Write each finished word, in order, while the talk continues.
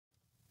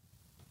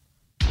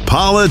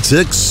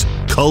politics,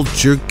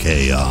 culture,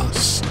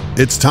 chaos.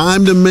 It's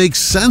time to make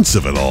sense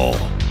of it all.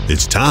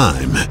 It's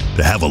time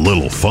to have a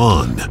little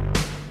fun.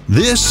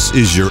 This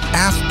is your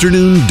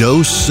afternoon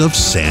dose of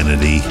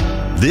sanity.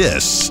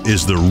 This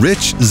is the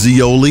Rich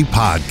Zeoli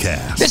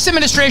Podcast. This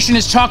administration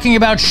is talking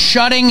about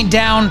shutting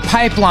down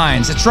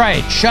pipelines. That's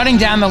right, shutting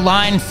down the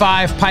Line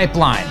 5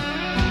 pipeline.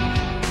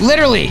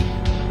 Literally,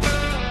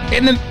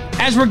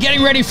 as we're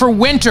getting ready for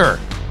winter.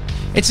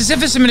 It's as if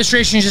this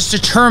administration is just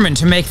determined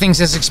to make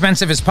things as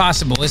expensive as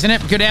possible, isn't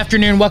it? Good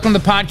afternoon. Welcome to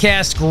the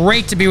podcast.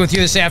 Great to be with you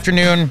this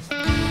afternoon.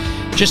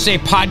 Just a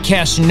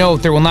podcast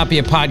note, there will not be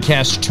a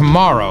podcast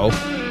tomorrow.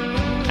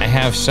 I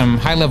have some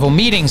high-level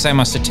meetings I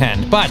must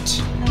attend, but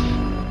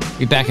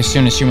be back as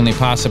soon as humanly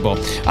possible.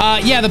 The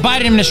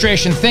Biden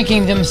administration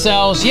thinking to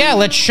themselves,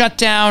 let's shut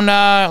down,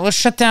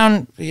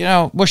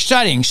 we're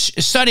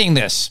studying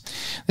this.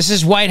 This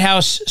is White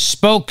House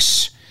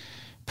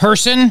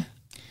spokesperson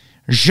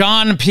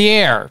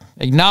Jean-Pierre,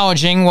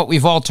 acknowledging what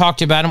we've all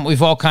talked about and what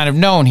we've all kind of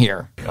known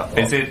here.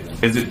 Is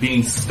it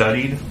being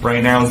studied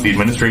right now? Is the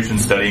administration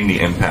studying the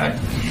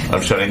impact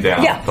of shutting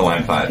down the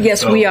Line 5?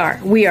 Yes, we are.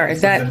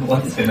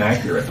 What's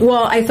inaccurate?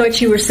 Well, I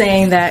thought you were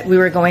saying that we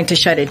were going to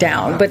shut it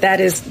down, but that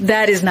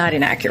is not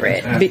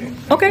inaccurate.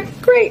 Okay,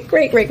 great.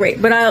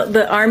 But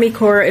the Army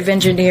Corps of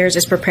Engineers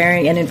is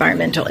preparing an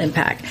environmental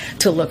impact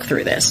to look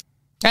through this.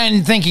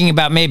 And thinking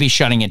about maybe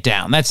shutting it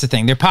down. That's the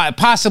thing. They're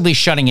possibly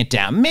shutting it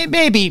down.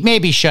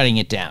 Maybe shutting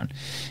it down.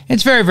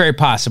 It's very, very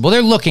possible.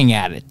 They're looking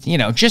at it,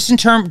 just in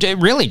time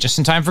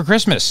for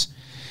Christmas.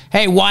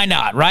 Hey, why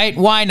not, right?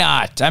 Why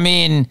not? I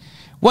mean,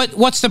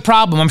 what's the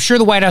problem? I'm sure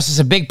the White House has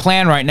a big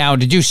plan right now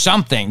to do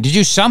something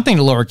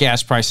to lower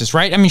gas prices,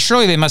 right? I mean,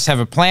 surely they must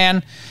have a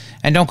plan.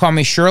 And don't call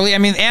me Shirley. I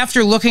mean,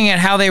 after looking at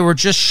how they were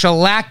just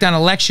shellacked on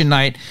election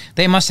night,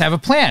 they must have a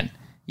plan.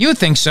 You would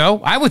think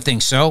so. I would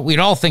think so. We'd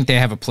all think they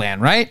have a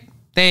plan, right?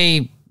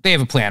 They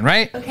have a plan,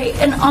 right? Okay,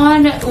 and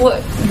on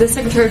what the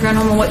Secretary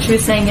General and what she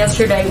was saying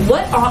yesterday,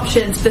 what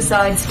options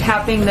besides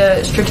tapping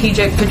the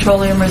Strategic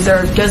Petroleum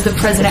Reserve does the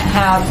president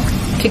have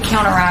to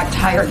counteract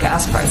higher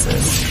gas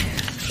prices?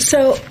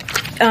 So,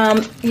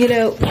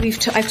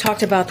 I've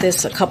talked about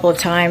this a couple of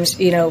times.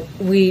 We don't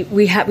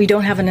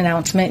have an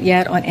announcement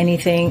yet on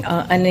anything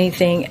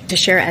to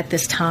share at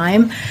this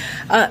time.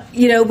 But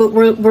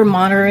we're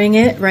monitoring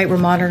it, right? We're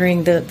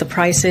monitoring the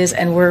prices,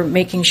 and we're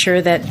making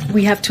sure that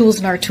we have tools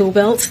in our tool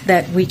belts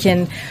that we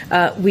can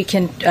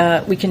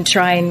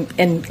try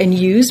and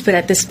use. But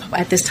at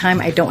this time,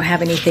 I don't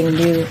have anything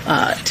new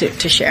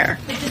to share.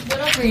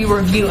 Whatever you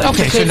review,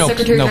 okay, because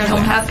Secretary General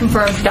has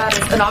confirmed that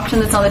is an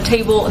option that's on the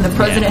table, and the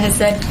president has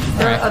said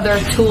there are other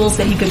tools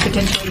that he could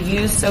potentially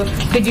use. So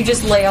could you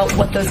just lay out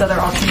what those other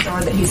options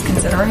are that he's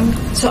considering?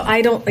 So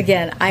I don't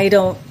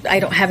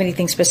have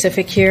anything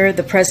specific here.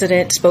 The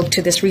president spoke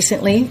to this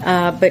recently,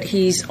 but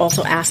he's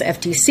also asked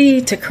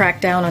FTC to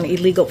crack down on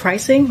illegal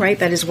pricing, right?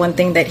 That is one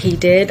thing that he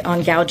did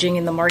on gouging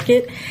in the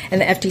market,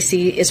 and the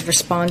FTC is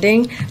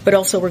responding. But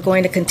also we're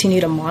going to continue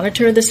to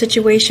monitor the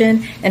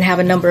situation and have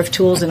a number of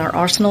tools in our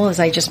arsenal, as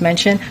I just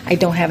mentioned. I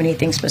don't have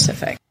anything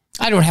specific.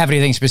 I don't have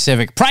anything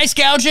specific. Price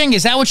gouging?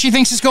 Is that what she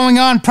thinks is going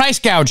on? Price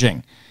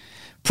gouging.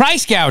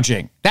 Price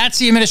gouging. That's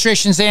the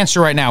administration's answer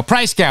right now.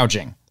 Price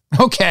gouging.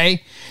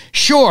 Okay,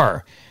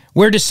 sure.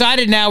 We're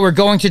decided now we're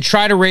going to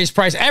try to raise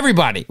price.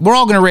 Everybody, we're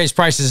all going to raise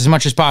prices as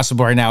much as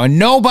possible right now. And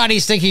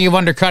nobody's thinking of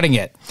undercutting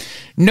it.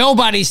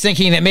 Nobody's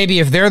thinking that maybe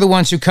if they're the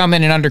ones who come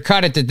in and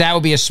undercut it, that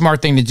would be a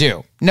smart thing to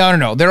do.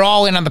 No. They're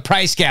all in on the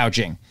price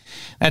gouging.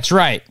 That's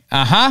right.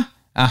 Okay.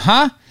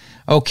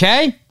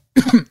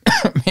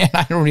 Man,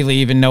 I don't really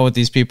even know what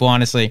these people,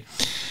 honestly.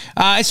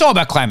 It's all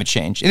about climate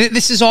change.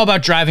 This is all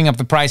about driving up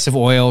the price of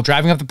oil,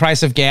 driving up the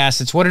price of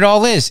gas. It's what it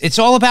all is. It's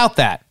all about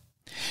that.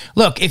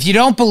 Look, if you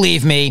don't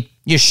believe me,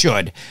 you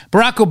should.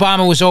 Barack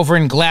Obama was over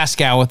in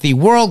Glasgow at the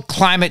World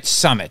Climate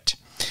Summit.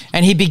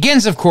 And he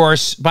begins, of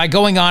course, by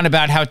going on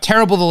about how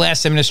terrible the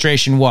last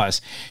administration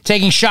was,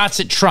 taking shots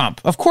at Trump.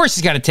 Of course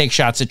he's got to take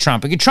shots at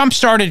Trump. Because Trump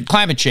started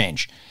climate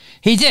change.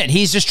 He did.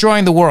 He's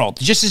destroying the world.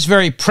 Just his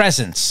very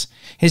presence.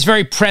 His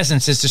very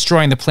presence is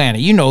destroying the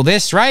planet. You know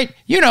this, right?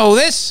 You know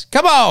this.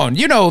 Come on.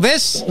 You know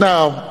this.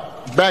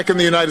 Now, back in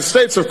the United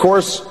States, of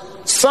course,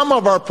 some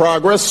of our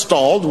progress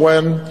stalled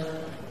when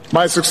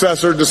my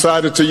successor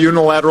decided to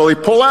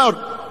unilaterally pull out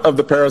of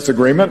the Paris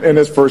Agreement in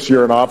his first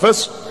year in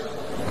office.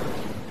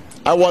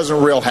 I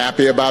wasn't real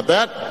happy about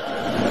that.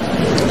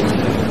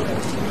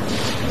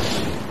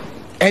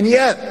 And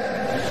yet,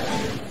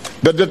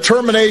 the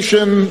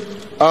determination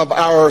of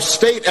our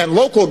state and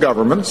local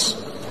governments,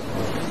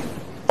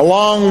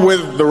 along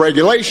with the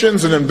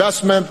regulations and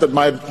investment that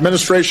my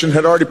administration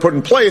had already put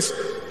in place,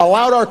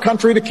 allowed our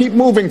country to keep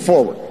moving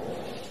forward,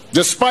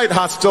 despite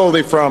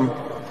hostility from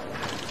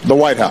the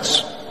White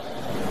House.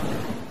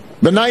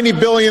 The $90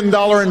 billion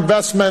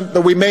investment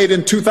that we made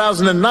in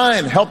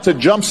 2009 helped to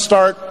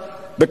jumpstart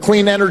the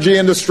clean energy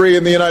industry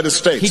in the United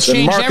States.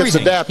 And markets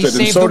everything. adapted,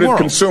 and so did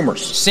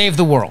consumers. Save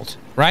the world,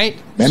 right?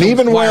 And so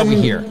even why when are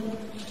we here?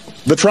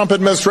 the Trump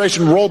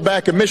administration rolled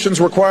back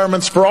emissions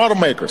requirements for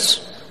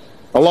automakers,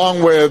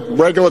 along with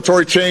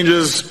regulatory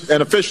changes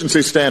and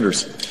efficiency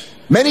standards.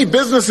 Many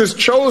businesses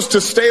chose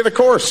to stay the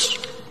course.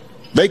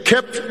 They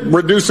kept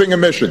reducing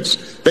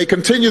emissions. They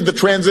continued the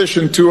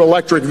transition to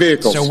electric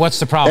vehicles. So what's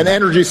the problem? And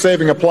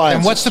energy-saving appliances.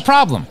 And what's the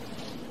problem?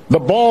 The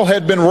ball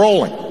had been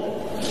rolling,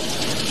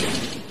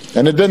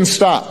 and it didn't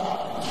stop.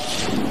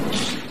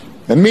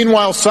 And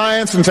meanwhile,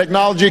 science and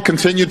technology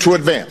continued to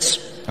advance.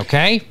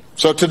 Okay.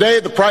 So today,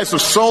 the price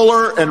of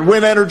solar and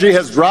wind energy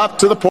has dropped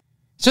to the point.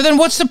 So then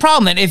what's the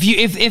problem then?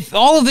 If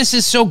all of this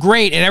is so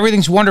great and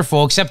everything's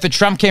wonderful, except that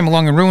Trump came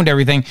along and ruined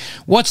everything,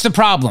 what's the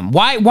problem?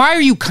 Why are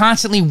you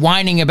constantly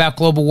whining about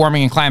global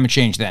warming and climate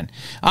change then?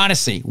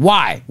 Honestly,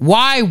 why?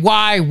 Why?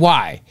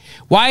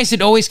 Why is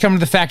it always come to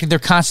the fact that they're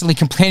constantly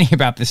complaining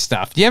about this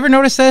stuff? Do you ever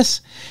notice this?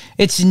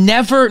 It's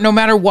never, no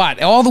matter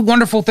what, all the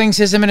wonderful things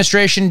his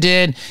administration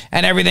did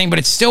and everything, but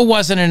it still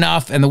wasn't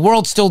enough, and the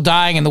world's still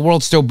dying and the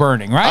world's still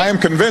burning, right? I am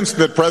convinced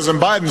that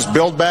President Biden's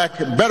Build Back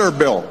Better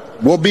bill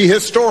will be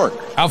historic.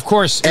 Of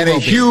course. And a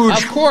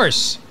huge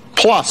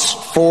plus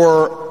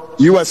for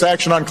U.S.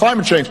 action on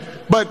climate change.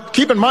 But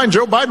keep in mind,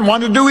 Joe Biden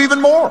wanted to do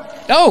even more.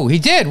 Oh, he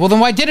did? Well, then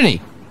why didn't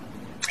he?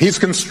 He's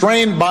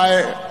constrained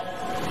by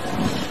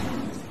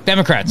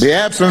Democrats. The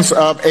absence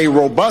of a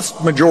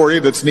robust majority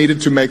that's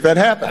needed to make that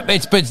happen.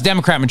 It's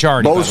Democrat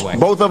majority, by the way.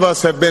 Both of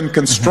us have been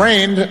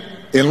constrained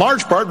in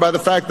large part by the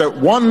fact that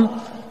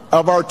one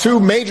of our two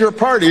major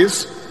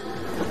parties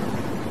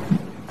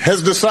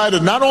has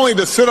decided not only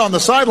to sit on the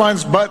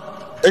sidelines,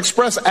 but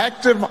express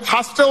active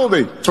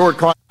hostility toward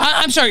climate.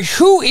 I'm sorry,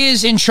 who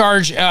is in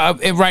charge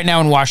right now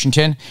in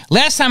Washington?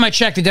 Last time I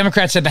checked, the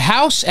Democrats had the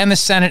House and the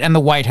Senate and the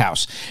White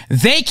House.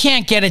 They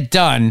can't get it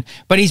done,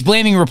 but he's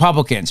blaming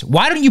Republicans.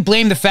 Why don't you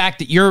blame the fact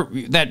that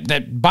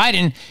that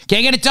Biden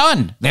can't get it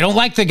done? They don't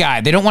like the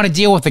guy. They don't want to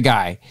deal with the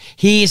guy.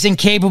 He is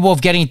incapable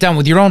of getting it done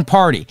with your own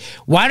party.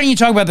 Why don't you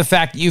talk about the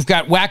fact that you've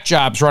got whack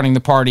jobs running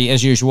the party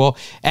as usual,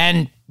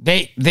 and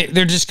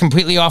they're just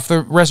completely off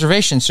the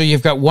reservation. So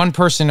you've got one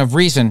person of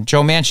reason,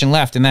 Joe Manchin,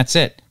 left, and that's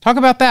it. Talk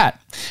about that.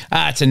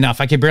 It's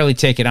enough. I could barely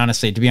take it,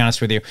 honestly, to be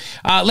honest with you.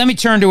 Let me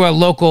turn to a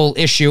local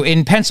issue.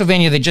 In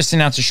Pennsylvania, they just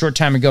announced a short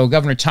time ago,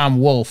 Governor Tom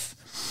Wolf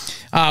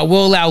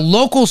will allow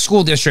local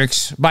school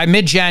districts by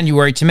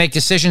mid-January to make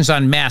decisions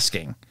on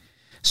masking.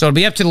 So it'll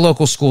be up to the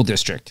local school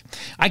district.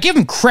 I give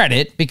him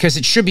credit because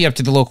it should be up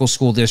to the local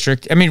school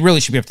district. I mean, it really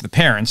should be up to the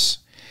parents,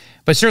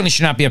 but certainly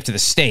should not be up to the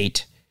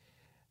state.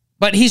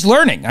 But he's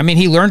learning. I mean,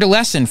 he learned a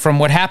lesson from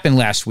what happened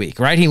last week,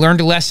 right? He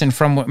learned a lesson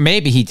from what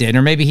maybe he did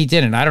or maybe he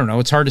didn't. I don't know.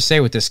 It's hard to say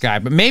with this guy,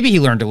 but maybe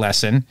he learned a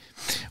lesson,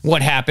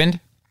 what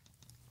happened,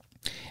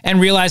 and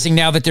realizing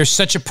now that there's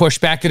such a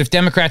pushback that if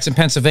Democrats in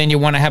Pennsylvania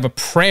want to have a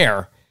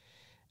prayer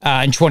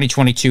in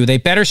 2022, they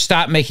better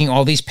stop making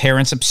all these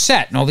parents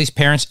upset and all these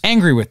parents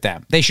angry with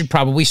them. They should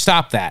probably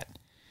stop that.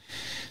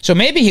 So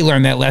maybe he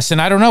learned that lesson.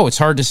 I don't know. It's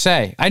hard to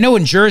say. I know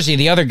in Jersey,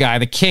 the other guy,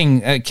 the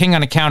King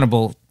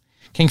Unaccountable,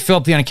 King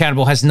Philip the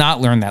Unaccountable, has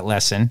not learned that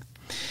lesson.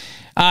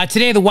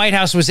 Today, the White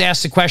House was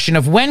asked the question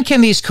of when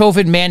can these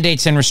COVID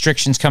mandates and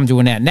restrictions come to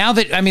an end? Now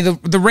that, I mean,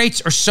 the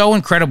rates are so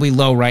incredibly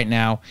low right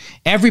now,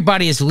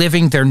 everybody is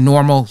living their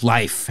normal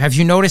life. Have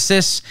you noticed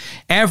this?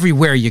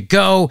 Everywhere you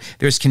go,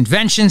 there's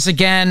conventions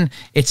again.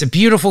 It's a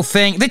beautiful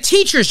thing. The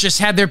teachers just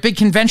had their big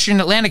convention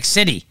in Atlantic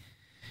City.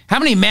 How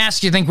many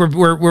masks do you think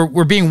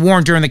were being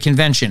worn during the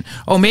convention?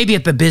 Oh, maybe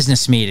at the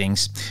business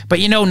meetings.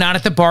 But, not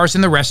at the bars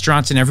and the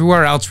restaurants and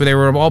everywhere else where they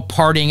were all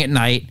partying at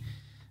night.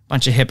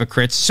 Bunch of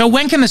hypocrites. So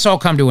when can this all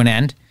come to an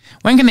end?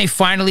 When can they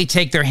finally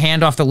take their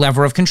hand off the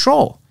lever of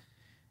control?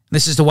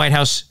 This is the White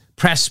House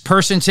press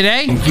person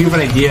today. Do you have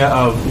an idea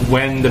of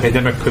when the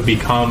pandemic could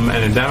become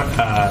an endemic?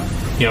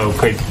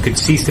 Could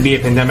cease to be a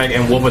pandemic,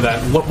 and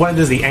what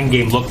does the end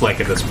game look like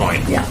at this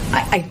point? Yeah,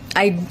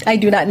 I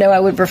do not know. I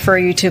would refer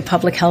you to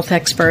public health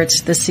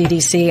experts, the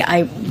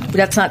CDC.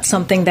 That's not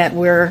something that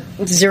we're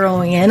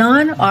zeroing in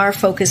on. Our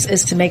focus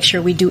is to make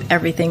sure we do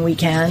everything we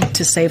can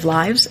to save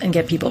lives and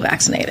get people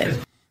vaccinated.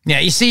 Yeah,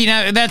 you see,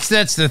 now that's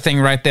the thing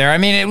right there. I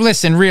mean,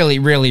 listen, really,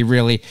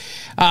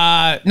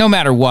 no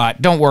matter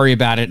what, don't worry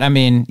about it. I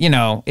mean,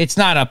 it's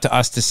not up to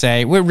us to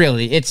say.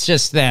 It's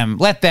just them.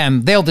 Let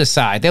them. They'll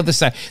decide.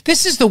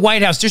 This is the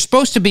White House. They're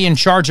supposed to be in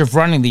charge of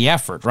running the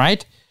effort,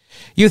 right?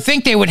 You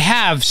think they would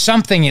have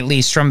something at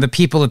least from the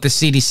people at the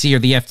CDC or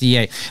the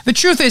FDA. The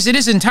truth is, it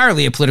is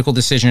entirely a political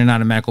decision and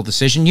not a medical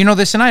decision. You know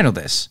this and I know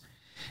this.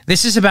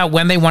 This is about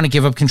when they want to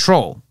give up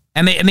control.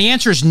 And the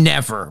answer is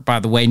never, by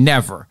the way,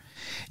 never.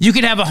 You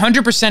could have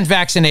 100%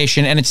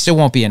 vaccination and it still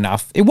won't be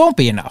enough. It won't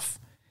be enough.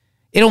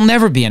 It'll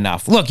never be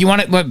enough. Look, you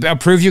want to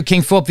prove you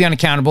King Philip the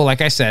Unaccountable, like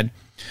I said,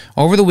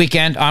 over the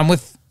weekend, on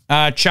with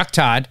Chuck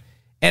Todd,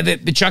 and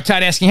the Chuck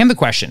Todd asking him the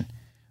question,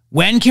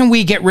 when can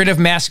we get rid of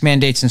mask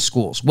mandates in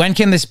schools? When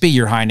can this be,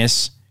 Your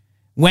Highness?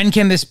 When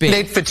can this be?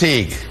 Mandate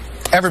fatigue.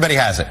 Everybody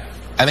has it.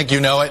 I think you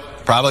know it.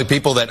 Probably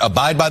people that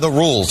abide by the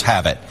rules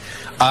have it.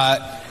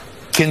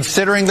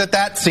 Considering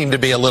that seemed to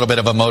be a little bit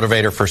of a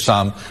motivator for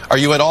some, are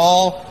you at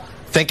all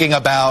thinking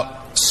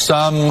about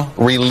some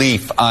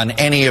relief on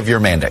any of your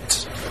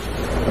mandates?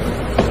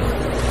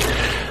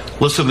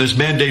 Listen, there's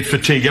mandate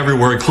fatigue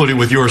everywhere, including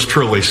with yours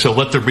truly, so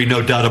let there be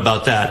no doubt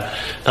about that.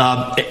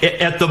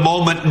 At the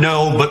moment,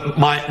 no, but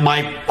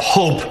my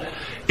hope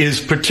is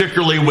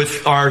particularly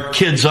with our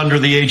kids under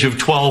the age of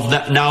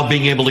 12 now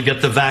being able to get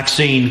the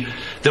vaccine,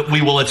 that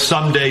we will at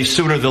some day,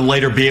 sooner than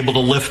later, be able to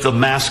lift the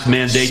mask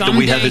mandate that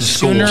we have in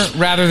schools. Sooner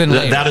rather than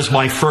later. That is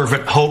my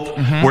fervent hope.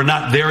 Mm-hmm. We're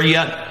not there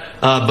yet.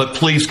 But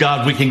please,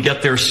 God, we can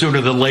get there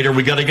sooner than later.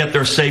 We got to get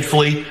there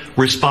safely,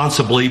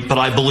 responsibly, but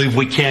I believe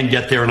we can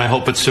get there, and I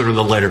hope it's sooner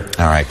than later.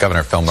 All right,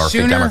 Governor Phil Murphy,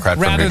 Sooner Democrat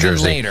from New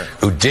Jersey, later,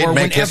 who did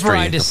make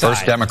history, the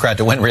first Democrat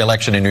to win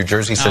re-election in New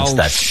Jersey since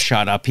that.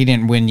 Shut up! He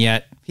didn't win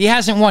yet. He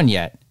hasn't won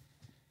yet.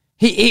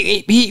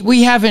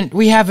 He hasn't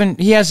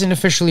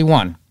officially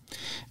won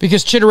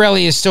because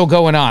Chitterelli is still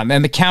going on,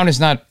 and the count is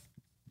not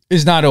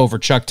over.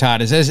 Chuck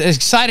Todd is as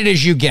excited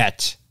as you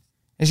get,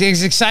 as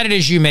excited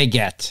as you may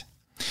get.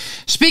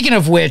 Speaking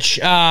of which,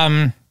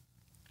 so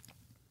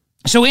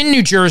in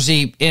New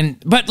Jersey,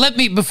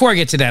 before I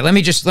get to that, let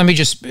me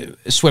just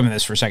swim in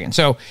this for a second.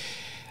 So,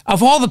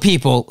 of all the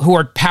people who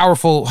are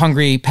powerful,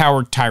 hungry,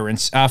 power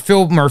tyrants,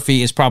 Phil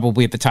Murphy is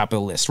probably at the top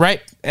of the list,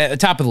 right? At the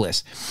top of the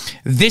list.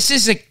 This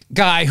is a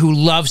guy who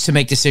loves to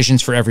make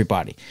decisions for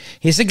everybody.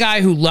 He's a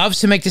guy who loves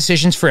to make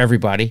decisions for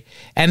everybody,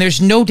 and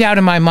there's no doubt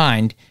in my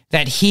mind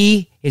that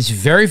he is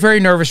very, very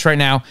nervous right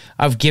now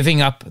of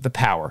giving up the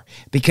power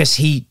because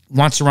he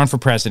wants to run for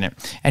president,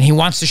 and he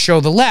wants to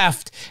show the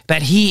left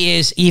that he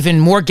is even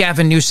more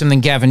Gavin Newsom than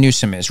Gavin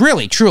Newsom is,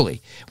 really,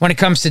 truly, when it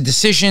comes to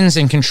decisions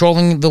and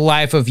controlling the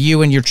life of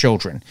you and your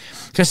children,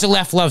 because the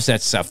left loves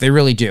that stuff. They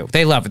really do.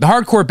 They love it. The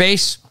hardcore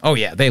base, oh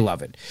yeah, they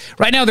love it.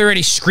 Right now, they're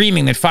already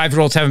screaming that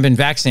 5-year-olds haven't been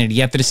vaccinated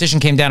yet. The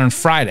decision came down on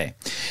Friday.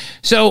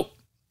 So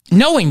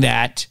knowing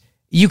that,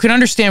 you can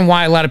understand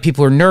why a lot of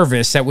people are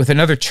nervous that with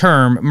another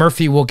term,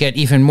 Murphy will get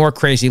even more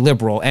crazy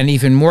liberal and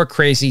even more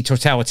crazy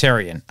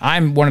totalitarian.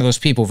 I'm one of those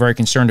people very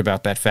concerned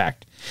about that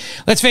fact.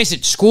 Let's face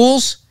it,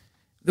 schools,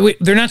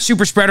 they're not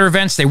super spreader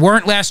events. They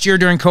weren't last year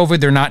during COVID.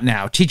 They're not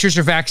now. Teachers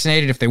are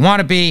vaccinated if they want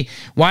to be.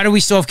 Why do we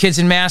still have kids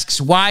in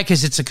masks? Why?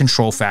 Because it's a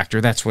control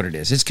factor. That's what it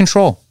is. It's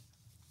control.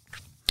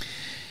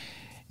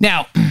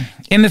 Now,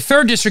 in the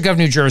 3rd District of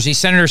New Jersey,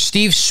 Senator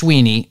Steve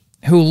Sweeney,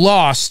 who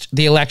lost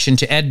the election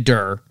to Ed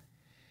Durr,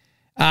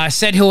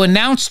 said he'll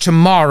announce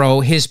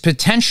tomorrow his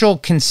potential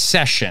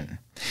concession.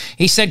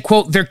 He said,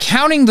 quote, "They're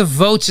counting the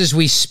votes as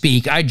we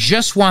speak. I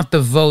just want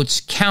the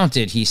votes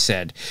counted," he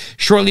said,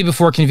 shortly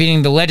before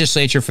convening the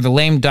legislature for the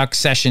lame duck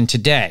session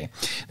today.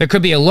 "There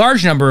could be a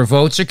large number of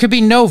votes. There could be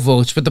no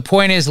votes. But the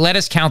point is, let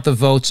us count the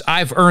votes.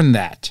 I've earned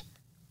that."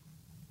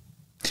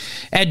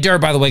 Ed Durr,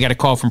 by the way, got a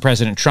call from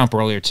President Trump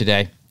earlier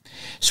today.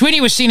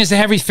 Sweeney was seen as the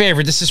heavy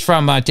favorite. This is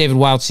from David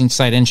Wildstein's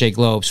site, NJ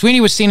Globe. Sweeney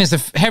was seen as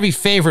the heavy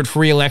favorite for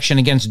re-election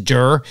against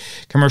Durr,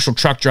 commercial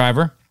truck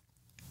driver.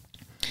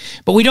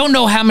 But we don't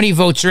know how many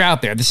votes are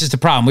out there. This is the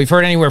problem. We've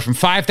heard anywhere from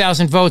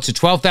 5,000 votes to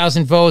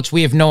 12,000 votes.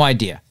 We have no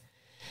idea.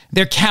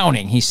 They're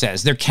counting, he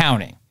says. They're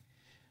counting.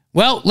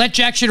 Well, let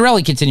Jack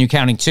Ciattarelli continue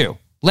counting too.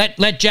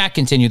 Let Jack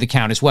continue the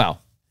count as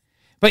well.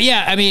 But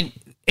yeah, I mean,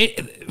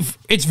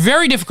 it's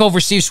very difficult for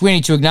Steve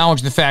Sweeney to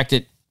acknowledge the fact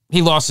that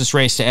he lost this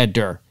race to Ed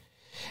Durr.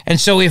 And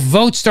so if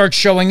votes start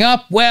showing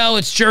up, well,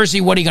 it's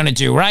Jersey. What are you going to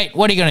do, right?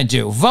 What are you going to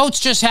do?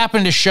 Votes just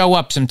happen to show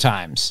up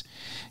sometimes.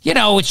 You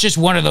know, it's just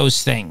one of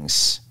those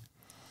things.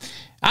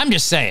 I'm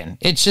just saying.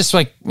 It's just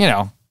like, you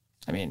know,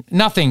 I mean,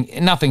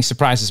 nothing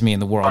surprises me in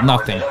the world.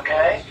 Nothing.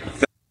 I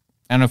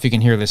don't know if you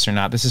can hear this or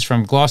not. This is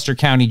from Gloucester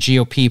County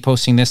GOP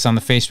posting this on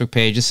the Facebook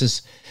page. This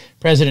is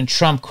President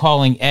Trump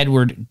calling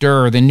Edward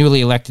Durr, the newly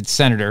elected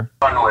senator.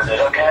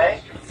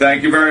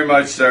 Thank you very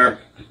much, sir.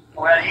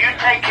 Well, you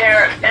take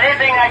care.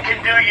 Anything I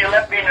can do, you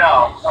let me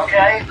know,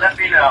 okay? Let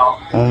me know.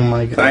 Oh,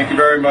 my God. Thank you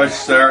very much,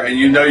 sir. And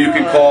you know you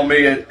can call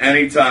me at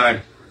any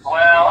time.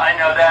 Well, I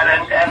know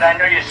that, and I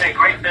know you say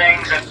great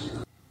things.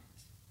 And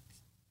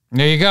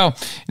there you go.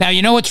 Now,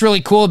 you know what's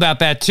really cool about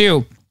that,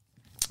 too,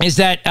 is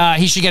that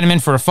he should get him in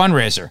for a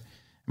fundraiser.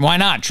 Why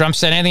not? Trump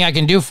said, anything I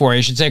can do for you.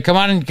 You should say, come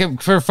on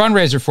and for a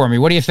fundraiser for me.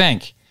 What do you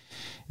think?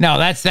 No,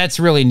 that's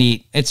really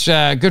neat. It's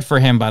good for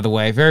him, by the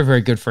way. Very,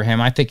 very good for him.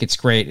 I think it's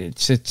great.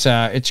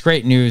 It's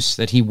great news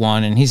that he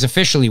won, and he's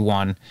officially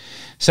won.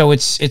 So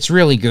it's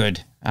really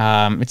good.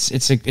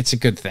 It's a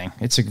good thing.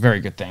 It's a very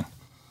good thing.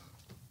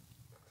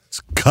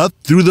 Cut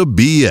through the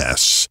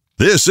BS.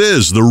 This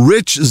is the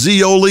Rich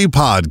Zeoli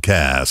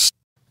Podcast.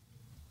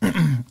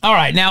 All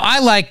right. Now, I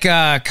like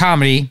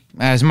comedy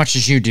as much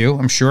as you do,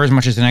 I'm sure, as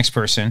much as the next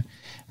person.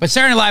 But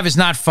Saturday Night Live is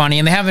not funny,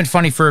 and they haven't been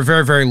funny for a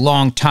very, very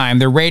long time.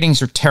 Their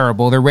ratings are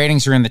terrible. Their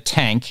ratings are in the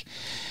tank.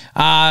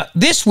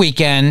 This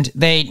weekend,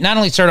 they not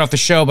only started off the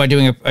show by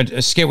doing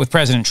a skit with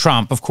President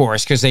Trump, of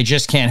course, because they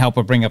just can't help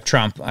but bring up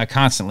Trump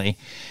constantly.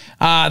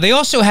 They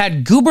also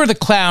had Goober the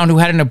Clown, who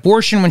had an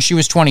abortion when she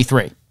was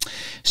 23.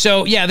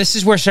 So, yeah, this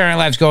is where Saturday Night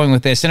Live's going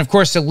with this. And, of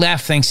course, the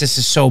left thinks this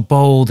is so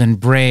bold and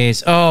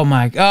brazen.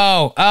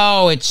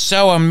 Oh, it's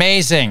so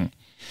amazing.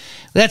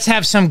 Let's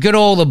have some good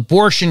old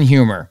abortion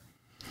humor.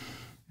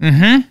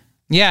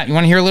 Yeah, you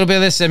want to hear a little bit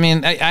of this? I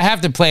mean, I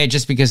have to play it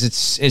just because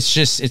it's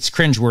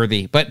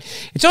cringeworthy, but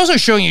it's also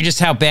showing you just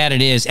how bad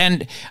it is.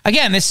 And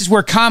again, this is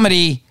where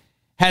comedy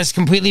has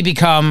completely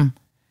become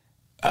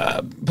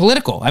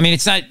political. I mean,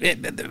 it's not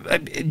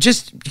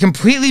just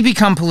completely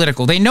become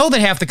political. They know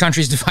that half the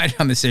country is divided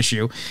on this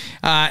issue.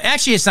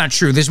 Actually, it's not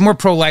true. There's more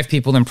pro-life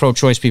people than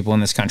pro-choice people in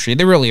this country.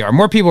 There really are.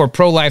 More people are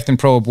pro-life than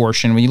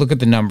pro-abortion when you look at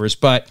the numbers.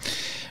 But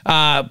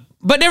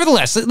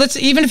nevertheless, let's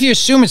even if you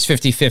assume it's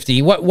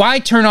 50-50, why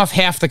turn off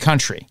half the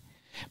country?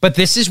 But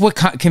this is what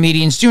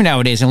comedians do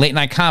nowadays in late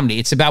night comedy.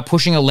 It's about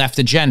pushing a left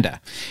agenda.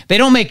 They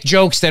don't make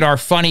jokes that are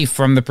funny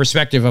from the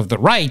perspective of the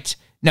right.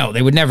 No,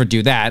 they would never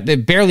do that. They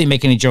barely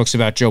make any jokes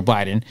about Joe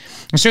Biden.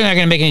 I'm certainly not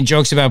going to make any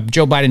jokes about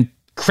Joe Biden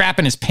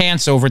crapping his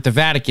pants over at the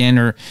Vatican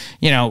or,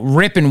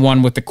 ripping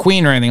one with the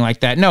Queen or anything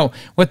like that. No,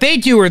 what they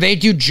do they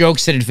do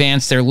jokes that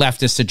advance their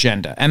leftist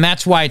agenda. And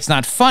that's why it's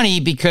not funny,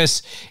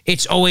 because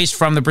it's always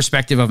from the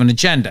perspective of an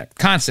agenda,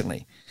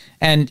 constantly.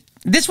 And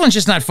this one's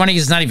just not funny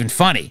because it's not even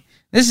funny.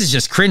 This is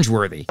just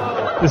cringeworthy.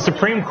 The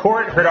Supreme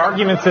Court heard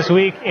arguments this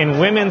week in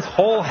Women's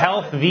Whole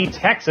Health v.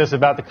 Texas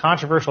about the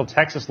controversial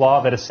Texas law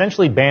that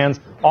essentially bans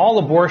all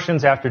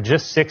abortions after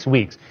just 6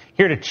 weeks.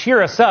 Here to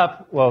cheer us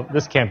up, well,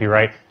 this can't be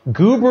right,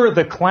 Goober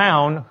the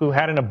Clown, who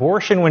had an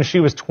abortion when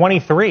she was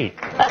 23. Goober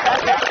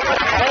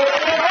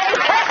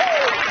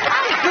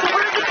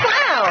the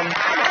Clown.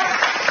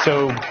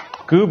 So,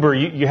 Goober,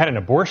 you had an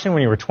abortion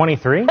when you were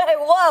 23? Hey,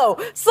 whoa,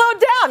 slow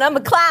down. I'm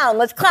a clown.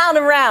 Let's clown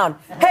around.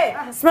 Hey,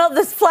 smell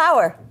this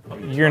flower.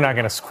 You're not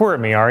going to squirt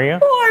me, are you?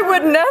 Oh, I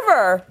would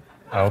never.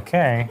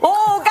 Okay.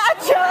 Oh,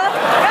 gotcha.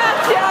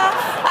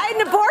 I had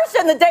an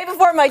abortion the day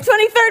before my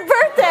 23rd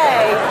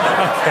birthday.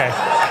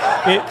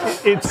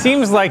 Okay. It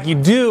seems like you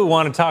do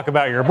want to talk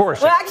about your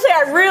abortion. Well, actually,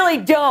 I really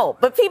don't.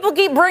 But people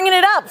keep bringing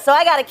it up, so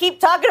I got to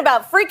keep talking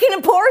about freaking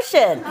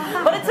abortion.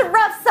 But it's a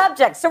rough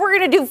subject, so we're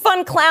going to do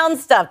fun clown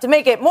stuff to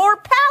make it more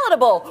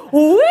palatable.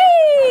 Whee!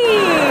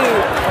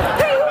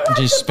 Hey,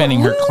 she's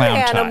spinning her clown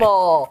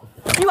animal. tie.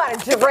 You want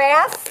a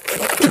giraffe?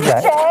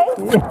 Okay.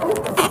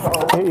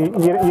 You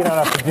don't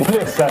have to do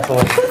this,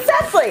 Cecily.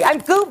 Cecily, I'm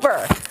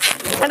Goober.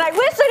 And I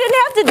wish I didn't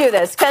have to do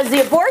this, because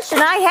the abortion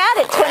I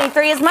had at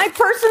 23 is my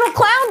personal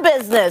clown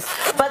business.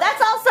 But that's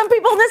all some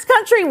people in this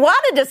country want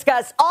to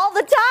discuss all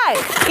the time,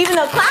 even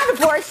though clown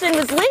abortion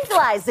was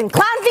legalized in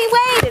Clown v.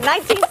 Wade in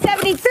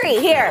 1973.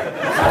 Here.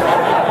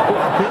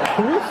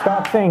 Can you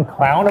stop saying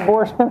clown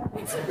abortion?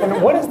 And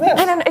what is this?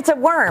 I don't know. It's a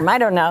worm. I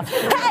don't know.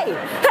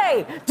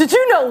 Hey, did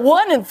you know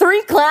 1 in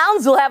 3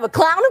 clowns will have a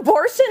clown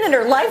abortion in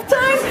their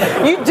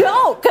lifetime? You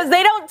don't, because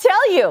they don't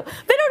tell you.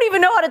 They don't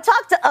even know how to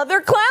talk to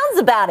other clowns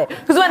about it.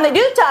 Because when they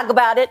do talk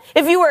about it,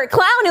 if you were a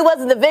clown who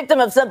wasn't the victim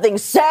of something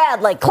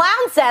sad like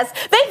clown cess,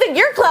 they think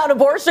your clown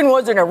abortion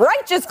wasn't a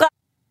righteous clown.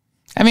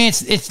 I mean,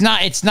 it's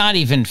not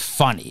even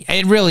funny.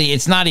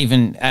 It's not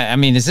even, I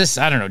mean, is this,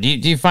 I don't know. Do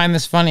you find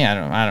this funny?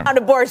 I don't.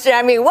 Abortion.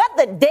 I mean, what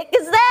the dick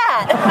is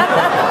that?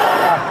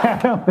 I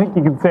don't think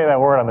you can say that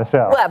word on the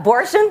show. What,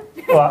 abortion?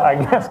 Well, I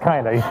guess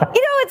kind of, yeah.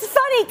 You know, it's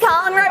funny,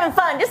 Colin. We're having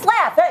fun. Just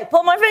laugh. Hey,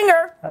 pull my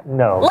finger.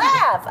 No.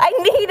 Laugh. I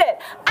need it.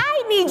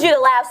 I need you to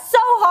laugh so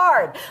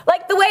hard.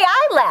 Like the way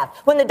I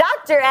laughed when the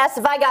doctor asked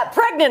if I got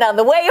pregnant on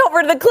the way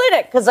over to the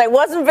clinic, because I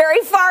wasn't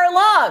very far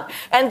along.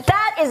 And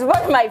that is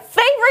one of my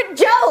favorite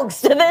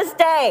jokes to this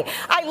day.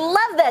 I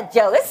love that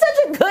joke. It's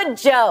such a good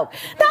joke.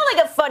 Not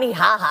like a funny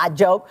ha-ha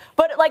joke,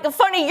 but like a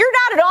funny, you're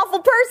not an awful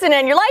person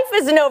and your life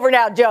isn't over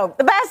now joke.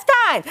 The best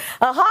kind.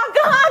 A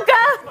honka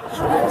honka.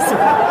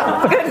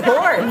 Good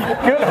horn.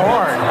 Good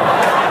horn.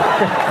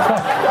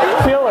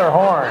 Killer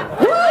horn.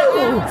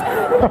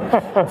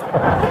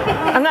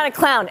 I'm not a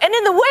clown. And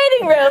in the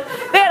waiting room,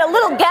 they had a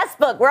little guest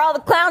book where all the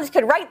clowns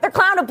could write their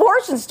clown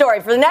abortion story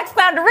for the next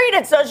clown to read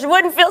it so she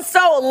wouldn't feel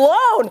so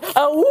alone.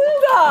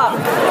 Awooga!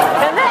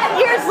 And then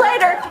years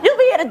later, you'll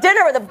be at a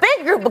dinner with a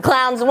big group of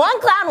clowns, and one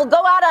clown will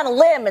go out on a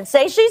limb and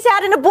say she's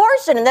had an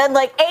abortion, and then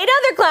like 8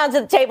 other clowns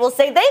at the table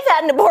say they've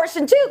had an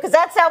abortion too, because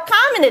that's how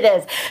common it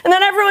is. And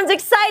then everyone's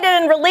excited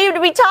and relieved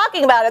to be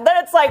talking about it. Then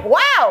it's like,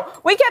 wow,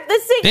 we kept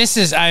this secret. This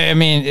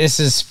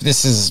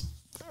is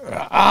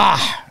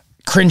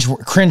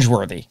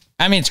cringeworthy.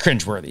 I mean, it's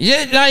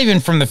cringeworthy. Not even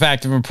from the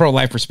fact of a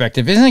pro-life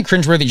perspective. Isn't it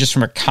cringeworthy just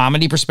from a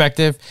comedy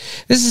perspective?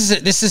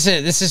 This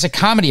is a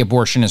comedy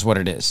abortion is what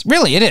it is.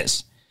 Really, it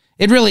is.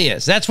 It really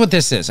is. That's what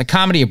this is, a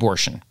comedy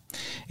abortion.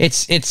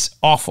 It's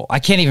awful. I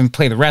can't even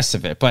play the rest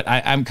of it, but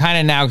I'm kind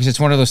of now, because it's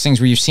one of those things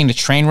where you've seen a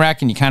train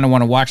wreck and you kind of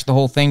want to watch the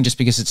whole thing just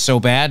because it's so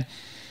bad.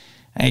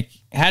 Like,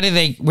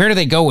 where do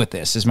they go with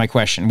this is my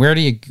question. Where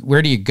do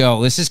you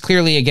go? This is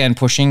clearly, again,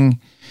 pushing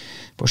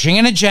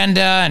an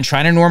agenda and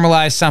trying to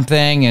normalize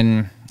something,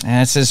 and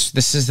this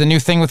is the new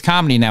thing with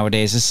comedy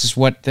nowadays. This is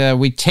what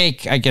we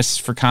take, I guess,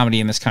 for comedy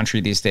in this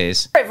country these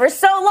days. For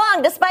so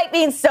long, despite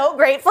being so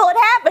grateful it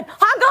happened.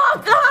 Honka,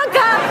 honka,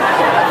 honka.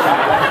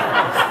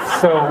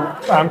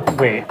 So,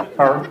 wait,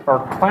 are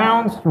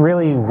clowns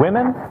really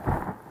women?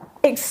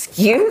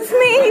 Excuse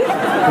me?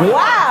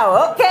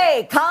 Wow,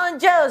 okay. Colin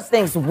Jost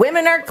thinks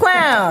women are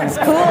clowns.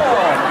 Cool.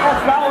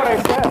 That's not what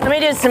I said. Let me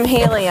do some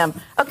helium.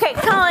 Okay,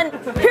 Colin,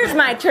 here's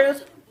my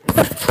truth.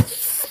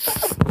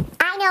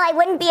 I know I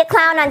wouldn't be a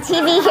clown on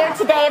TV here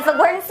today if it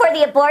weren't for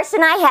the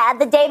abortion I had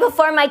the day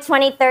before my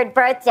 23rd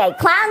birthday.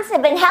 Clowns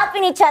have been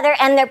helping each other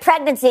end their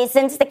pregnancy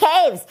since the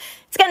caves.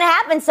 It's going to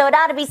happen, so it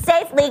ought to be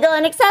safe, legal,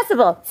 and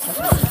accessible.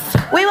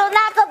 We will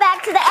not go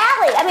back to the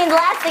alley. I mean, the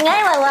last thing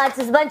anyone wants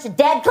is a bunch of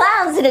dead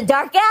clowns in a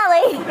dark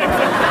alley.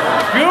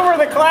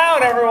 Goober the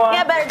clown, everyone.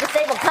 Yeah, better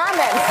disable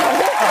comments.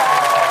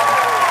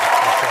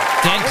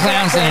 Dead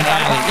clowns in an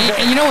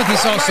alley. And you know what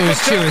this also is,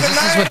 too, is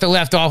this is what the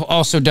left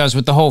also does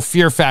with the whole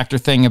fear factor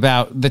thing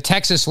about the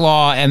Texas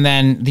law and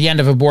then the end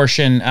of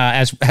abortion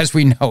as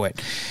we know it.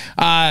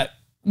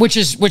 Which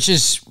is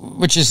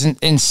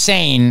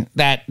insane,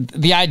 that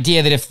the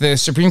idea that if the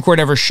Supreme Court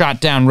ever shot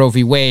down Roe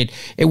v. Wade,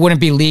 it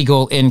wouldn't be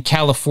legal in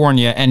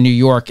California and New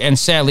York and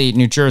sadly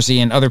New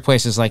Jersey and other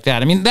places like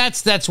that. I mean,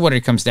 that's what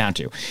it comes down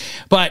to.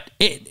 But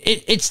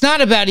it's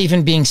not about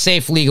even being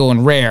safe, legal,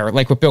 and rare,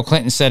 like what Bill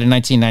Clinton said in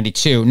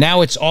 1992.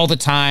 Now it's all the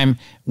time,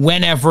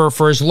 whenever,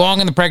 for as long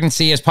in the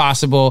pregnancy as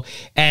possible,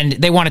 and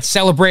they want it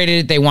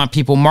celebrated. They want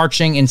people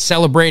marching and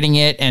celebrating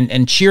it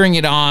and cheering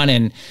it on.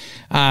 And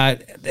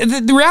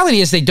the reality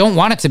is they don't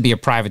want it to be a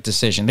private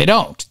decision. They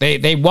don't.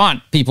 They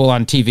want people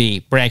on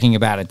TV bragging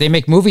about it. They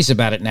make movies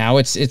about it now.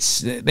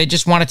 They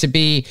just want it to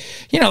be,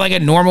 like a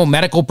normal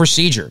medical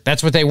procedure.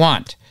 That's what they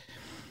want.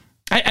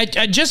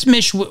 I just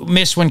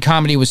miss when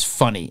comedy was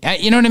funny.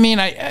 You know what I mean?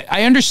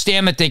 I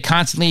understand that they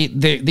constantly,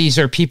 these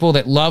are people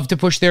that love to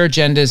push their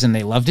agendas and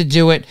they love to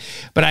do it,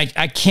 but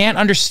I can't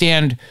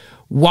understand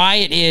why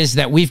it is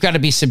that we've got to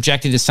be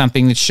subjected to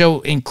something that's so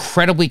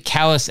incredibly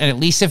callous, and at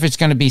least if it's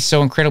going to be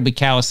so incredibly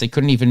callous, they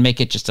couldn't even make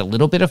it just a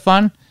little bit of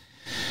fun.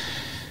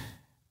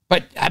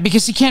 But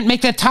because you can't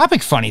make that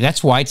topic funny,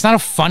 that's why. It's not a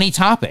funny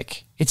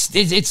topic.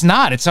 It's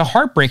not. It's a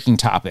heartbreaking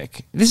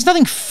topic. There's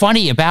nothing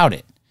funny about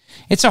it.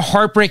 It's a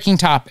heartbreaking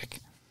topic.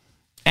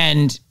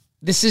 And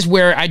this is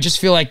where I just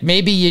feel like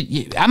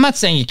maybe I'm not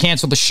saying you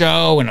cancel the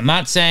show, and I'm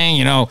not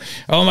saying, oh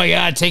my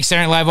God, take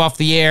Saturday Night Live off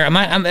the air.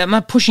 I'm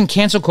not pushing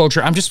cancel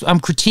culture. I'm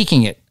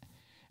critiquing it.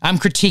 I'm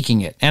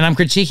critiquing it, and I'm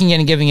critiquing it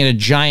and giving it a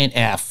giant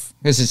F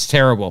because it's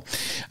terrible.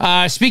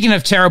 Speaking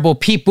of terrible,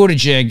 Pete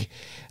Buttigieg,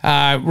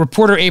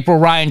 reporter April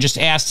Ryan just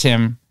asked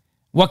him,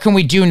 what can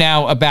we do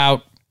now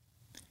about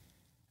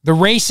the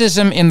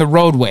racism in the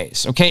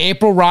roadways? Okay,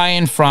 April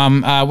Ryan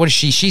from, what is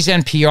she? She's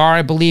NPR,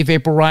 I believe,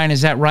 April Ryan.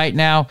 Is that right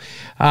now?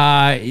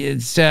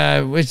 It's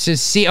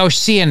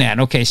CNN.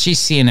 Okay, she's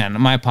CNN.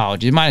 My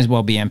apologies. It might as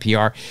well be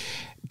NPR.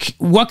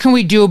 What can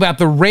we do about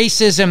the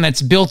racism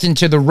that's built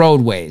into the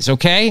roadways?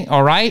 Okay,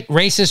 all right?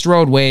 Racist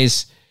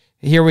roadways.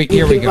 Here we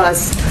go. Give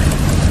us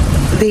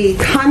the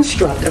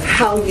construct of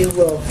how you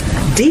will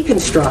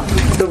deconstruct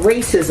the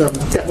racism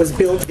that was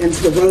built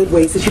into the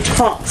roadways that you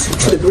talked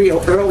to the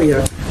Griot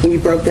earlier when you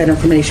broke that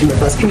information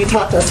with us. Can you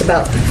talk to us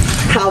about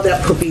how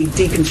that could be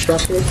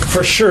deconstructed?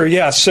 For sure,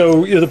 yeah.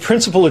 So the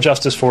principle of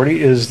Justice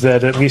 40 is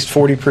that at least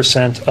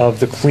 40% of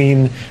the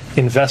clean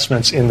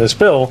investments in this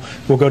bill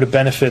will go to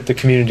benefit the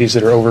communities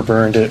that are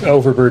overburdened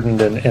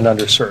and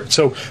underserved.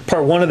 So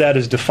part one of that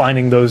is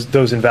defining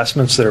those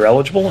investments that are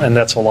eligible, and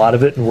that's a lot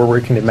of it, and we're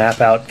working to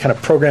map out kind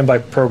of program by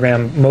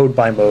program, mode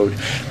by mode,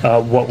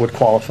 what would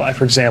qualify.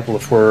 For example,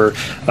 if we're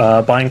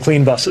buying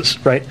clean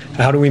buses, right,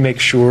 how do we make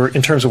sure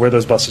in terms of where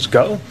those buses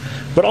go,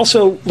 but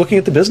also looking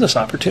at the business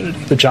opportunity,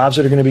 the jobs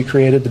that are going to be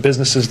created, the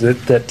businesses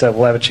that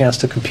will have a chance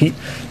to compete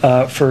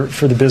for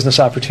the business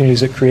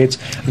opportunities it creates.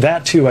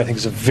 That, too, I think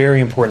is a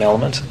very important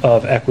element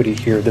of equity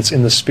here that's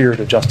in the spirit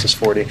of Justice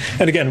 40.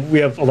 And again, we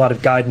have a lot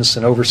of guidance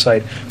and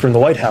oversight from the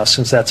White House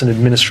since that's an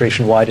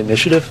administration-wide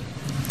initiative.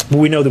 But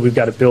we know that we've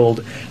got to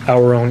build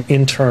our own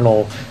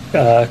internal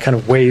kind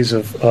of ways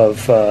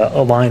of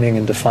aligning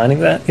and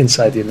defining that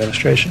inside the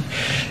administration.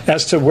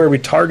 As to where we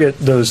target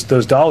those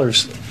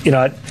dollars,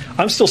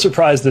 I'm still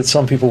surprised that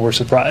some people were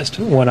surprised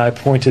when I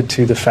pointed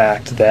to the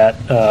fact that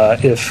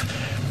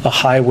if a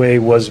highway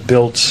was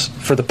built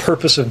for the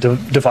purpose of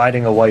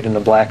dividing a white and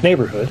a black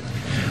neighborhood,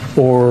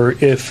 or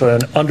if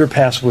an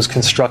underpass was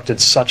constructed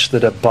such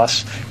that a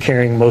bus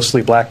carrying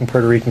mostly black and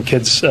Puerto Rican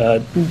kids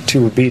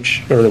to a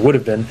beach, or there would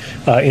have been,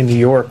 in New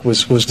York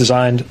was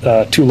designed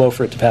too low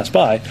for it to pass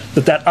by,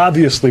 that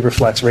obviously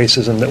reflects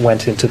racism that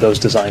went into those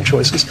design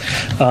choices.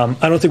 I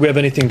don't think we have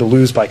anything to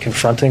lose by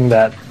confronting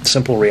that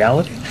simple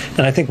reality,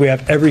 and I think we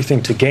have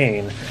everything to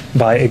gain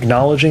by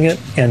acknowledging it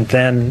and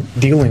then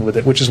dealing with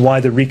it, which is why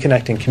the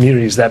Reconnecting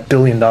Communities, that $1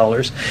 billion,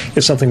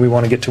 is something we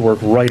want to get to work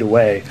right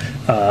away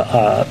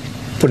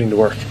putting to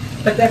work.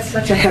 But that's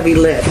such a heavy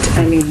lift.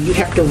 I mean, you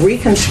have to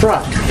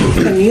reconstruct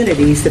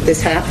communities that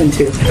this happened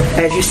to.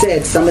 As you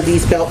said, some of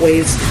these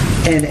beltways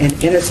and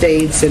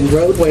interstates and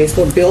roadways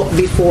were built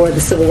before the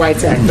Civil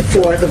Rights Act,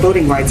 before the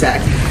Voting Rights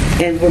Act,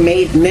 and were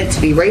meant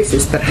to be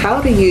racist. But how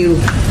do you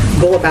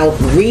go about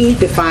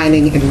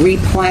redefining and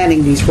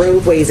replanning these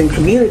roadways and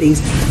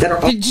communities that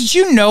are... Did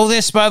you know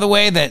this, by the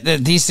way, that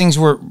these things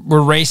were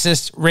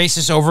racist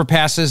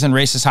overpasses and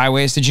racist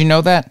highways? Did you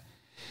know that?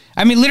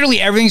 I mean, literally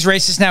everything's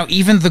racist now.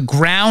 Even the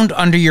ground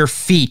under your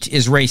feet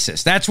is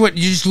racist. That's what,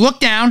 you just look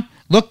down,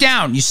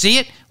 you see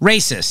it?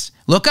 Racist.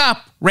 Look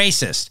up,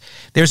 racist.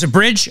 There's a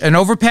bridge, an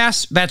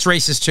overpass, that's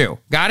racist too.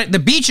 Got it? The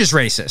beach is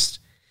racist.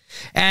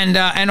 And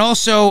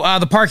also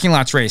the parking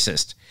lot's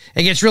racist.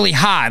 It gets really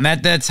hot,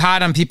 and that's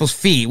hot on people's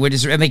feet,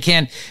 and they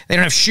don't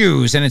have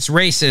shoes, and it's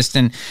racist.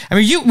 And I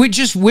mean,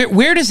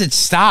 where does it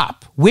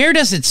stop? Where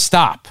does it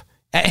stop?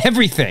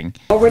 Everything.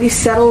 Already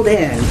settled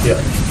in.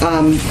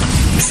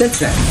 Since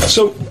then.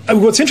 So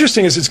what's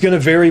interesting is it's going to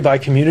vary by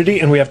community,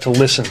 and we have to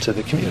listen to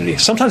the community.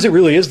 Sometimes it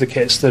really is the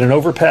case that an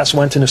overpass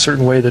went in a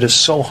certain way that is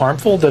so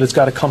harmful that it's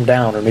got to come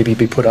down or maybe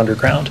be put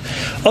underground.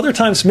 Other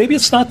times, maybe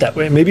it's not that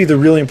way. Maybe the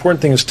really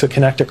important thing is to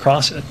connect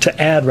across it,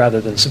 to add rather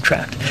than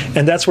subtract.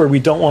 And that's where we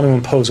don't want to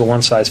impose a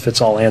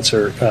one-size-fits-all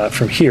answer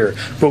from here.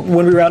 But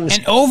when we were out in...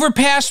 An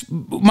overpass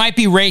might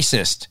be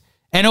racist.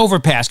 An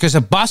overpass, because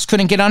a bus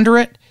couldn't get under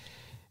it?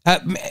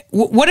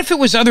 What if it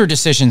was other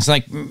decisions,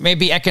 like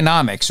maybe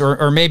economics,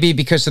 or maybe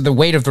because of the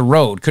weight of the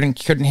road,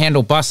 couldn't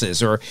handle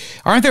buses, or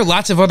aren't there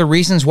lots of other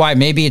reasons why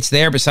maybe it's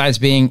there besides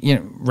being,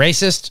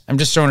 racist? I'm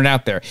just throwing it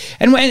out there.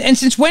 And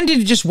since when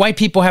did just white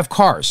people have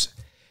cars?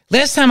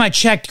 Last time I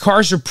checked,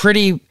 cars are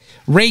pretty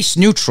race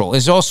neutral,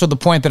 is also the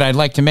point that I'd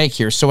like to make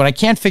here. So what I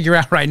can't figure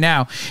out right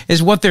now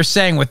is what they're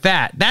saying with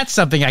that. That's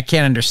something I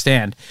can't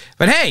understand.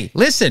 But hey,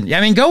 listen, I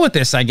mean, go with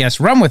this, I guess.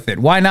 Run with it.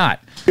 Why not?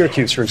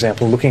 Syracuse, for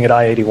example, looking at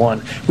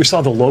I-81, we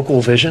saw the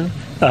local vision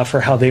for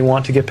how they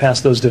want to get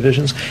past those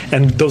divisions,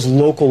 and those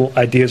local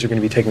ideas are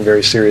going to be taken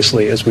very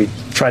seriously as we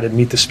try to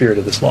meet the spirit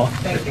of this law.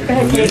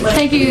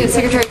 Thank you,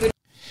 Secretary Buttigieg.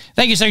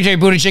 Thank you, Secretary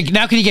Buttigieg.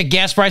 Now, can you get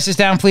gas prices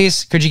down,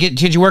 please? Could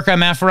you work on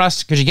that for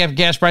us? Could you get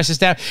gas prices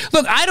down?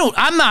 Look,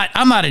 I'm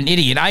not an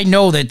idiot. I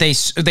know that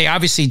they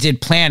obviously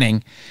did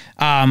planning,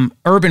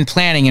 urban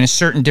planning in a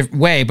certain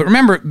way. But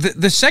remember,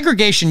 the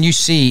segregation you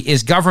see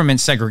is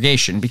government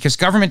segregation, because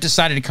government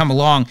decided to come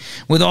along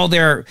with all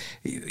their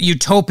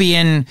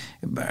utopian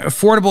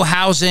affordable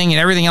housing and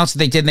everything else that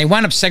they did, and they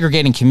wound up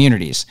segregating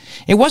communities.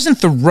 It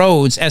wasn't the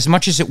roads as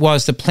much as it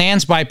was the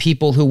plans by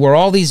people who were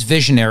all these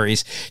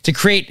visionaries to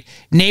create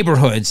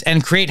neighborhoods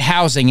and create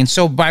housing, and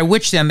so by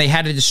which then they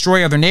had to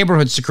destroy other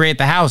neighborhoods to create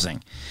the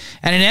housing.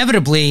 And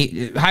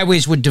inevitably,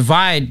 highways would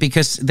divide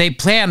because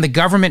the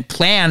government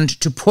planned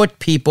to put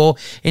people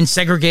in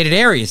segregated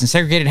areas and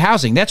segregated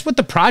housing. That's what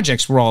the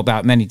projects were all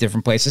about in many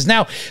different places.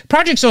 Now,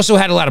 projects also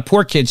had a lot of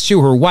poor kids,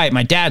 too, who were white.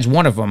 My dad's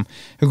one of them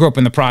who grew up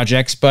in the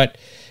projects, but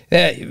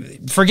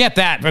forget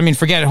that. I mean,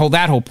 forget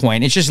that whole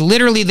point. It's just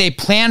literally they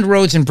planned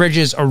roads and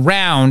bridges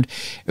around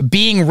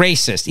being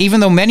racist, even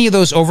though many of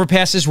those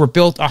overpasses were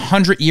built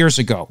 100 years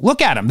ago.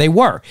 Look at them. They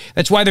were.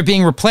 That's why they're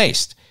being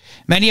replaced.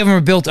 Many of them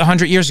were built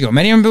 100 years ago.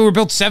 Many of them were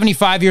built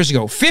 75 years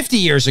ago, 50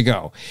 years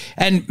ago.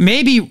 And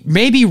maybe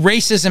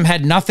racism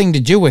had nothing to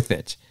do with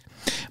it.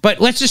 But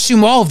let's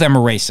assume all of them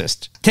are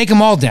racist. Take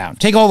them all down.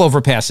 Take all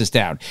overpasses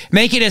down.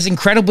 Make it as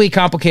incredibly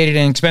complicated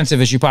and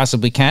expensive as you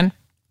possibly can.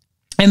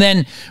 And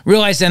then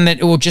realize then that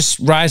it will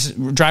just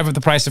drive up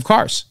the price of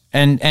cars.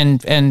 And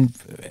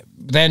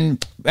then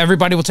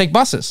everybody will take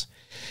buses,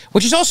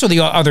 which is also the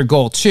other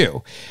goal,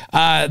 too.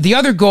 The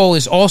other goal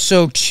is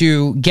also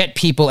to get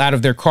people out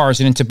of their cars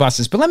and into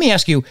buses. But let me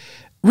ask you,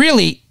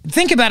 really,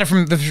 think about it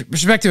from the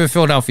perspective of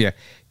Philadelphia.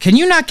 Can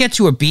you not get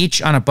to a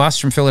beach on a bus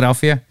from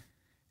Philadelphia?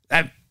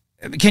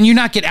 Can you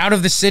not get out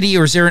of the city,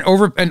 or is there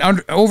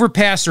an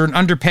overpass or an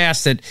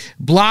underpass that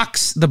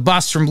blocks the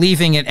bus from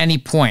leaving at any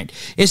point?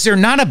 Is there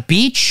not a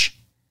beach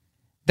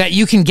that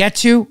you can get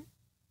to?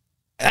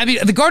 I mean,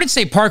 the Garden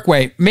State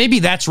Parkway, maybe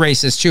that's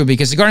racist too,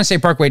 because the Garden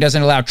State Parkway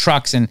doesn't allow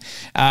trucks and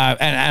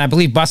I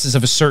believe buses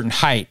of a certain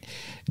height.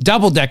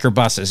 Double-decker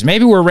buses.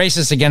 Maybe we're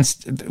racist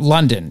against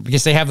London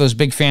because they have those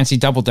big fancy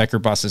double-decker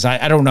buses.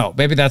 I don't know.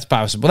 Maybe that's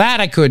possible.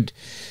 That I could,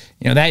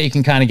 that you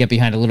can kind of get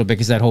behind a little bit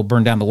because that whole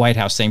burn down the White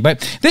House thing.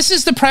 But this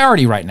is the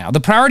priority right now.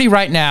 The priority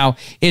right now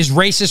is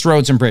racist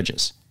roads and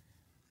bridges.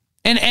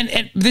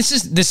 And this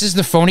is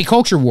the phony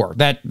culture war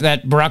that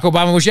Barack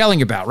Obama was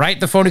yelling about, right?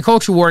 The phony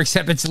culture war,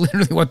 except it's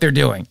literally what they're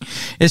doing,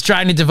 is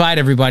trying to divide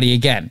everybody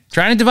again.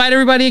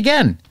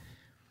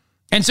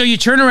 And so you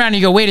turn around and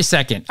you go, wait a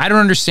second, I don't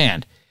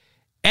understand.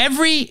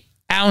 Every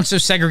ounce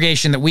of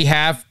segregation that we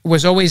have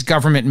was always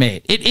government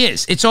made.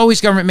 It's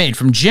always government made,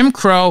 from Jim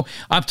Crow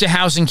up to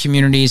housing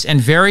communities and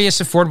various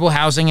affordable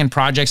housing and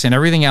projects and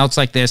everything else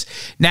like this.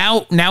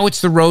 Now it's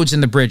the roads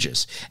and the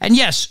bridges. And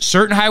yes,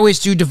 certain highways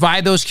do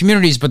divide those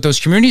communities, but those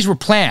communities were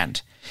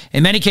planned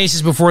in many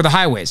cases before the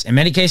highways. In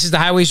many cases, the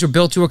highways were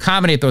built to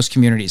accommodate those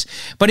communities.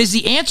 But is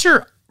the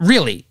answer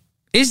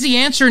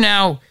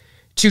now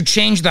to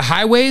change the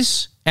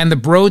highways and the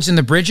roads and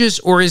the bridges,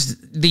 or is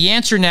the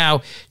answer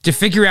now to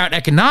figure out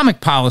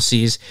economic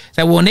policies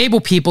that will enable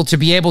people to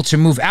be able to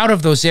move out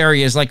of those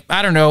areas? Like,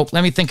 I don't know,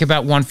 let me think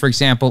about one, for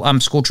example,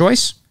 school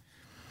choice.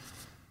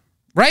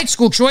 right?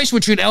 School choice,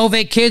 which would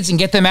elevate kids and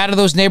get them out of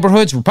those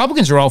neighborhoods.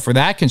 Republicans are all for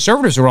that.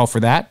 Conservatives are all for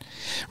that.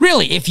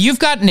 Really, if you've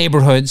got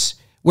neighborhoods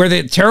where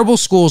the terrible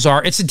schools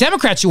are, it's the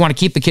Democrats who want to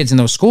keep the kids in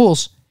those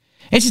schools.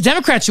 It's the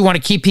Democrats who want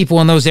to keep people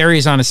in those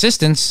areas on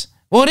assistance.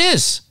 Well, it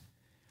is.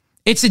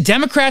 It's the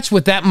Democrats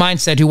with that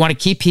mindset who want to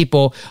keep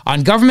people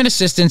on government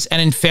assistance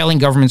and in failing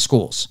government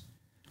schools.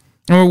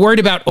 And we're worried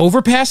about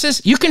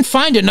overpasses. You can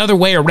find another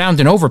way around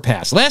an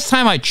overpass. Last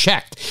time I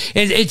checked,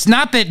 it's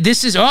not that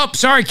this is, oh,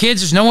 sorry,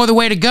 kids, there's no other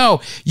way to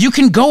go. You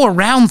can go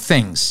around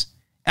things.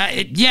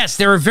 Yes,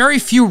 there are very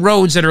few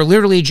roads that are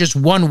literally just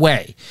one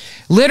way.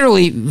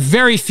 Literally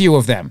very few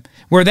of them.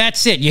 Where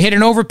that's it. You hit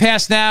an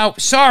overpass now.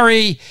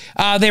 Sorry,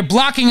 they're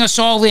blocking us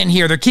all in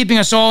here. They're keeping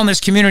us all in this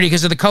community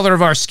because of the color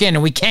of our skin,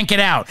 and we can't get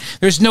out.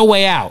 There's no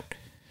way out.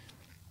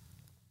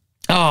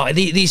 Oh,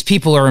 these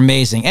people are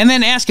amazing. And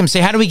then ask them, say,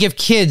 how do we give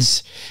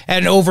kids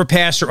an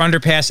overpass or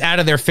underpass out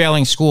of their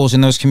failing schools in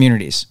those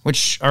communities,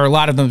 which are a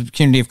lot of the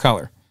community of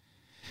color?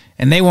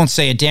 And they won't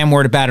say a damn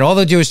word about it. All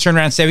they'll do is turn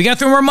around and say, we got to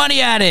throw more money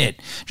at it.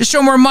 Just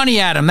throw more money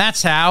at them.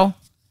 That's how.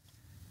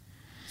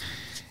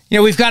 You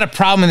know, we've got a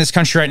problem in this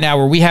country right now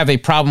where we have a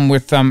problem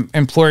with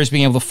employers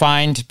being able to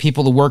find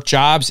people to work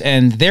jobs,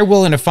 and they're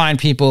willing to find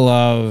people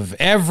of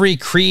every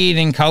creed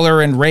and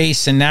color and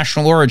race and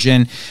national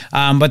origin,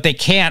 but they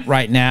can't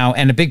right now.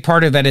 And a big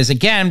part of that is,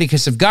 again,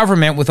 because of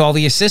government with all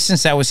the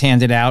assistance that was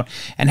handed out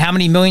and how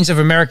many millions of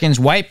Americans,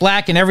 white,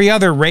 black, and every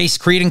other race,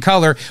 creed, and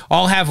color,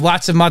 all have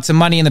lots of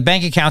money in the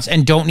bank accounts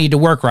and don't need to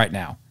work right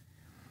now.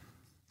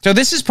 So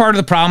this is part of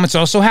the problem. It's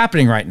also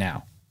happening right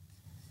now.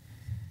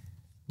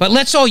 But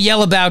let's all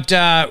yell about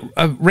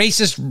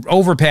racist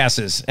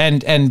overpasses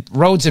and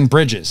roads and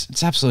bridges.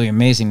 It's absolutely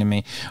amazing to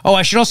me. Oh,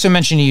 I should also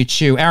mention to you,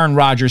 too, Aaron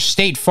Rodgers,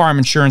 State Farm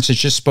Insurance has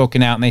just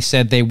spoken out, and they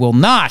said they will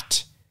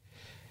not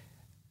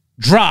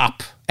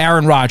drop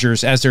Aaron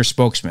Rodgers as their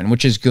spokesman,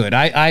 which is good.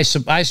 I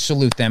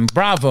salute them.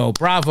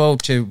 Bravo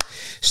to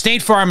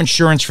State Farm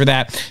Insurance for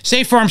that.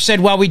 State Farm said,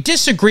 while we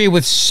disagree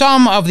with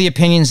some of the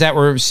opinions that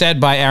were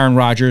said by Aaron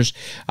Rodgers,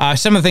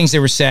 some of the things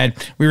that were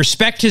said, we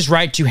respect his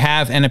right to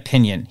have an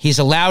opinion. He's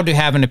allowed to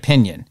have an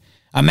opinion.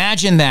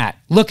 Imagine that.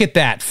 Look at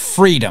that.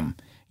 Freedom.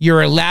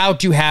 You're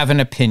allowed to have an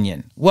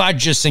opinion. Well, I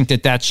just think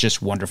that that's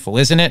just wonderful,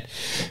 isn't it?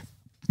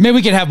 Maybe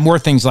we could have more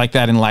things like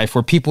that in life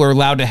where people are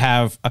allowed to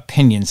have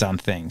opinions on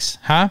things,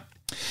 huh?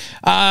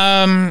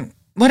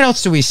 What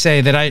else do we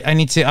say that I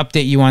need to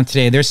update you on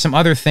today? There's some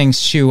other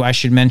things, too, I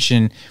should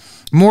mention.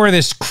 More of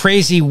this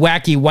crazy,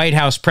 wacky White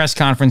House press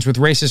conference with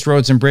racist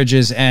roads and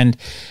bridges and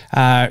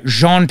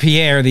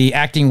Jean-Pierre, the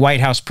acting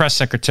White House press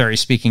secretary,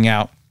 speaking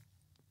out.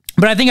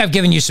 But I think I've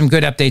given you some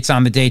good updates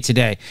on the day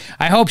today.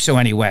 I hope so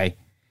anyway.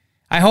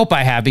 I hope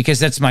I have, because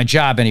that's my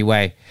job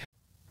anyway.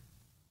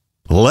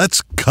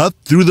 Let's cut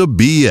through the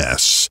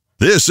BS.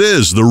 This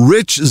is the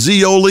Rich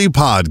Zeoli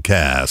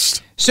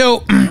Podcast.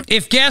 So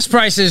if gas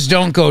prices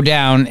don't go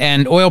down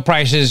and oil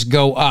prices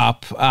go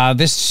up,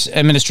 this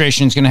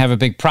administration is going to have a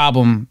big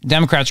problem.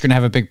 Democrats are going to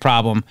have a big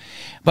problem.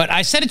 But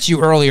I said it to you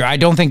earlier, I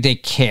don't think they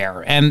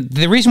care. And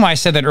the reason why I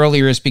said that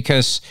earlier is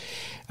because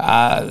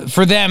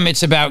for them,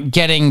 it's about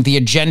getting the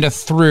agenda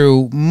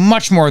through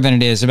much more than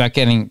it is about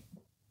getting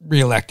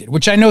reelected,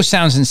 which I know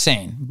sounds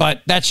insane,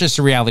 but that's just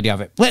the reality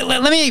of it.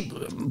 Let me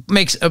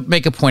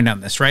make a point on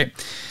this, right?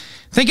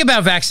 Think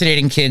about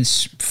vaccinating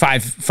kids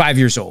 5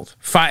 years old,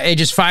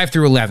 ages 5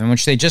 through 11,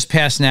 which they just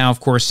passed now, of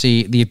course,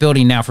 the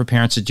ability now for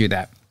parents to do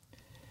that.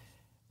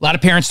 A lot of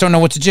parents don't know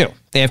what to do.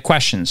 They have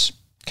questions,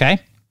 okay?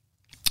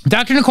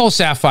 Dr. Nicole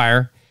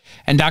Saphier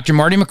and Dr.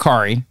 Marty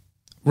Makary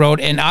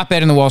wrote an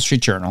op-ed in the Wall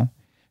Street Journal,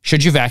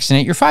 should you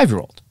vaccinate your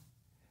 5-year-old?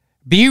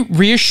 Be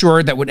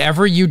reassured that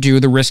whatever you do,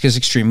 the risk is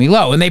extremely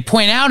low. And they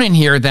point out in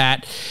here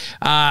that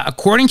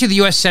according to the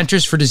U.S.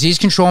 Centers for Disease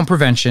Control and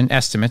Prevention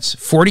estimates,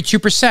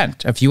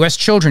 42% of U.S.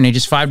 children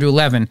ages 5 to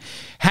 11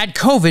 had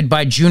COVID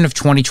by June of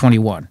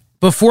 2021,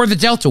 before the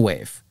Delta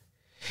wave,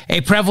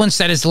 a prevalence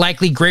that is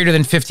likely greater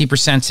than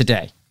 50%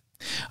 today.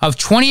 Of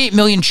 28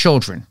 million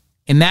children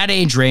in that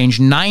age range,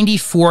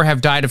 94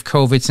 have died of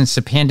COVID since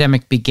the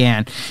pandemic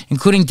began,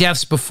 including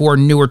deaths before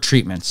newer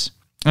treatments.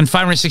 And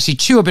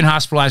 562 have been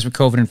hospitalized with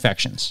COVID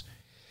infections.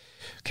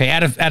 Okay,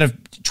 out of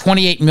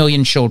 28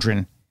 million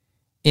children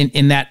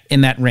in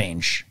that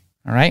range.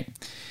 All right.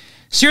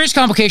 Serious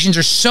complications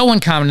are so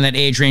uncommon in that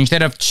age range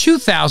that of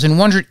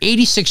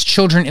 2,186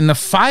 children in the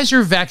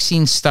Pfizer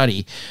vaccine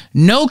study,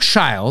 no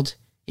child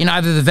in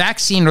either the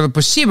vaccine or the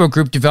placebo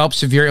group developed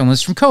severe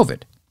illness from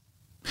COVID.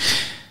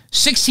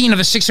 16 of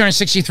the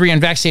 663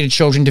 unvaccinated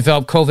children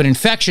developed COVID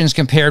infections,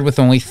 compared with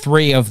only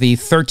 3 of the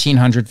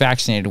 1,300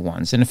 vaccinated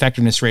ones, an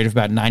effectiveness rate of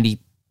about 90%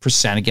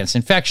 against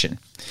infection.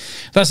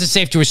 Thus, it's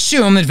safe to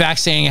assume that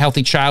vaccinating a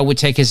healthy child would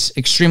take his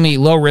extremely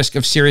low risk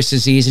of serious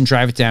disease and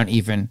drive it down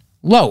even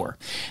lower.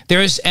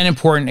 There is an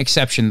important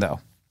exception, though.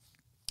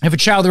 If a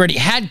child already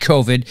had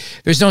COVID,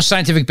 there's no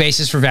scientific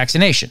basis for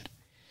vaccination.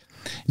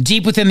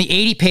 Deep within the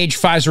 80-page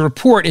Pfizer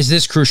report is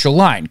this crucial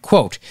line,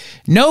 quote,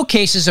 "No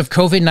cases of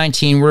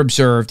COVID-19 were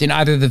observed in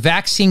either the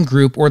vaccine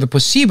group or the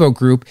placebo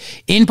group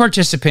in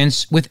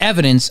participants with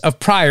evidence of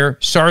prior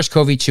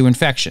SARS-CoV-2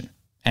 infection,"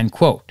 end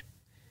quote.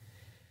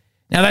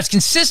 Now, that's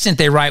consistent,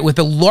 they write, with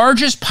the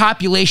largest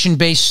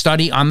population-based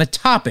study on the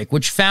topic,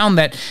 which found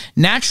that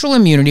natural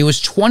immunity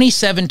was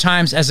 27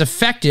 times as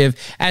effective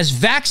as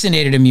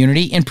vaccinated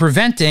immunity in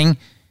preventing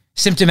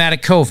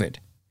symptomatic COVID.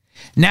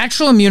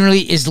 Natural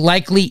immunity is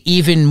likely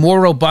even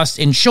more robust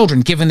in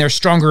children, given their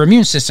stronger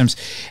immune systems.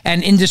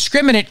 An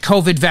indiscriminate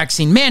COVID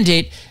vaccine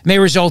mandate may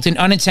result in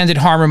unintended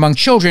harm among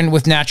children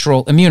with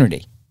natural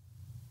immunity.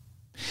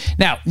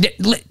 Now,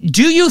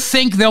 do you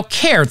think they'll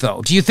care,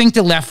 though? Do you think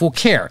the left will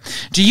care?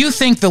 Do you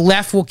think the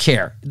left will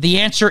care? The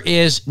answer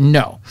is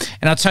no.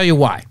 And I'll tell you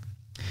why.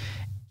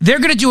 They're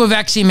going to do a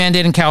vaccine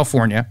mandate in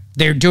California.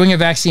 They're doing a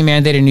vaccine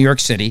mandate in New York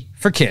City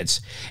for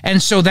kids.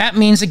 And so that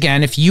means,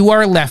 again, if you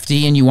are a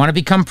lefty and you want to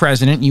become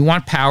president and you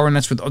want power, and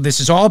that's what this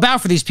is all about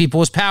for these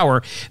people is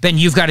power, then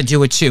you've got to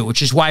do it too,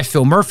 which is why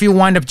Phil Murphy will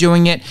wind up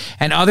doing it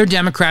and other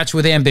Democrats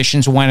with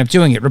ambitions will wind up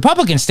doing it.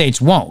 Republican states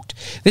won't.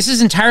 This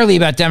is entirely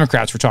about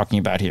Democrats we're talking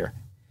about here.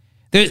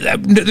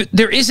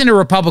 There isn't a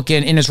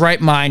Republican in his right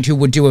mind who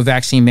would do a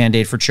vaccine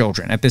mandate for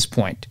children at this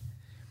point.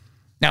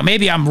 Now,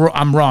 maybe I'm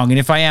wrong, and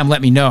if I am, let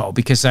me know,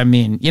 because, I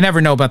mean, you never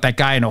know about that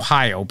guy in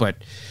Ohio, but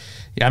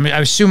I mean, I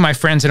assume my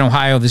friends in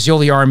Ohio, the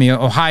Zoli Army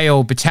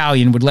Ohio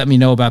Battalion, would let me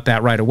know about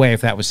that right away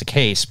if that was the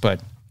case. But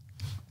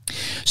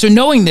so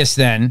knowing this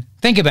then,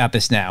 think about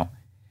this now.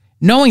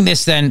 Knowing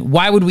this then,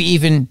 why would we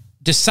even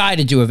decide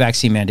to do a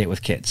vaccine mandate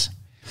with kids?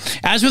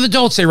 As with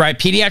adults, they write,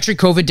 pediatric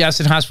COVID deaths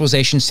and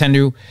hospitalizations tend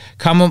to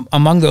come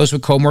among those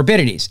with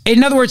comorbidities.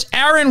 In other words,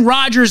 Aaron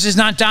Rodgers is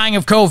not dying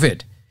of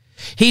COVID.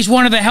 He's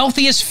one of the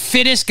healthiest,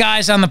 fittest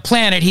guys on the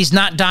planet. He's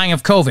not dying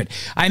of COVID.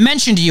 I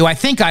mentioned to you, I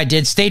think I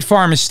did, State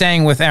Farm is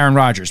staying with Aaron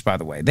Rodgers, by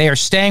the way. They are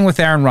staying with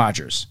Aaron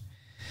Rodgers.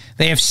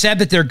 They have said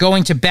that they're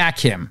going to back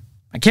him.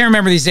 I can't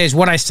remember these days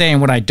what I say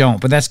and what I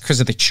don't, but that's because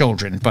of the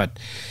children. But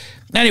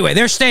anyway,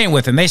 they're staying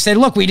with him. They said,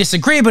 look, we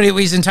disagree, but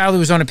he's entitled to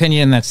his own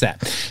opinion, and that's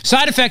that.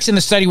 Side effects in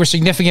the study were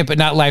significant but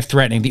not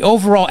life-threatening. The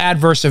overall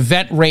adverse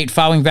event rate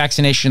following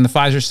vaccination in the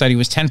Pfizer study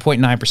was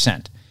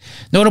 10.9%.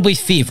 Notably,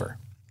 fever,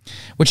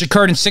 which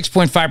occurred in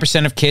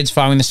 6.5% of kids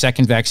following the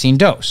second vaccine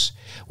dose.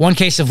 One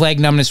case of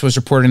leg numbness was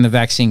reported in the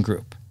vaccine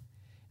group.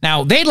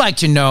 Now, they'd like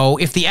to know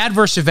if the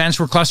adverse events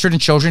were clustered in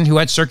children who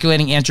had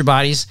circulating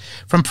antibodies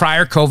from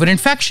prior COVID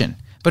infection,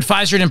 but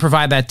Pfizer didn't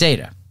provide that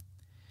data.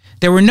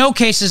 There were no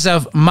cases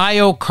of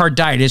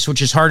myocarditis,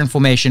 which is heart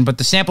inflammation, but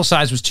the sample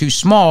size was too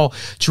small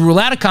to rule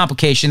out a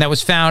complication that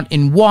was found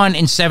in 1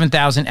 in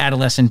 7,000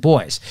 adolescent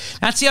boys.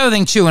 That's the other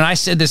thing, too, and I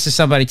said this to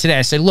somebody today.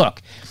 I said,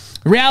 look,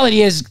 the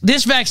reality is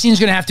this vaccine is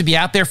going to have to be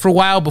out there for a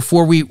while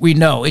before we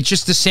know. It's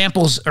just the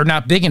samples are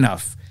not big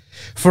enough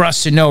for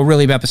us to know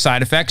really about the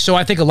side effects. So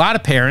I think a lot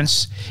of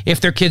parents,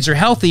 if their kids are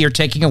healthy, are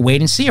taking a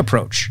wait-and-see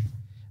approach.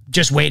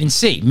 Just wait and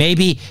see.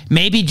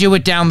 Maybe do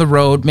it down the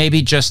road,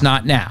 maybe just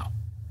not now.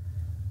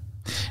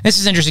 This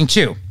is interesting,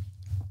 too.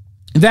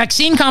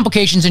 Vaccine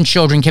complications in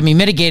children can be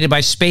mitigated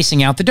by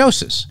spacing out the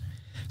doses.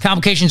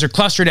 Complications are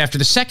clustered after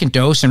the second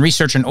dose, and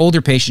research on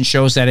older patients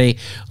shows that a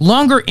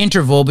longer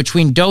interval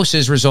between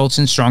doses results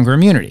in stronger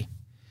immunity.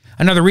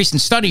 Another recent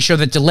study showed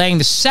that delaying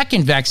the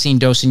second vaccine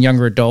dose in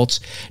younger adults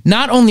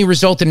not only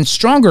resulted in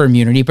stronger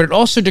immunity, but it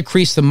also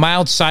decreased the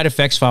mild side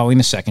effects following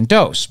the second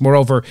dose.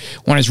 Moreover,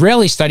 one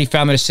Israeli study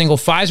found that a single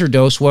Pfizer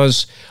dose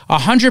was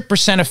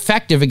 100%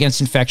 effective against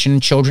infection in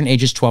children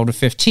ages 12 to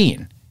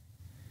 15.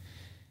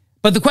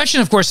 But the question,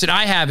 of course, that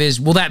I have is,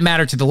 will that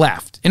matter to the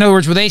left? In other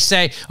words, will they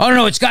say, oh,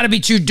 no, it's got to be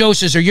 2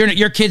 doses, or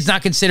your kid's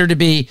not considered to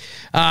be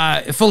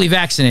fully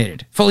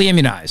vaccinated, fully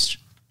immunized?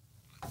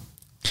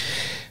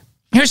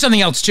 Here's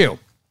something else, too.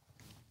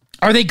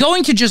 Are they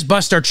going to just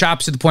bust our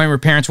chops to the point where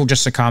parents will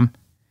just succumb?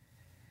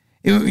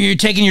 You're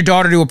taking your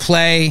daughter to a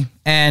play,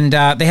 and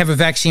they have a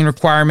vaccine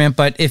requirement,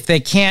 but if they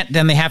can't,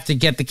 then they have to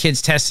get the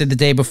kids tested the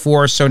day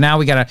before. So now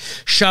we got to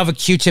shove a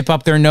Q-tip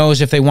up their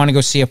nose if they want to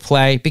go see a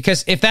play.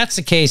 Because if that's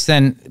the case,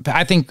 then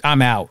I think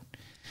I'm out.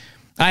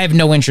 I have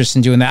no interest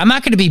in doing that. I'm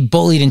not going to be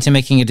bullied into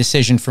making a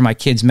decision for my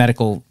kids'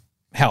 medical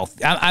health.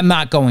 I'm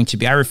not going to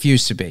be. I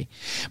refuse to be.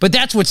 But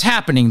that's what's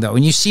happening, though,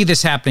 and you see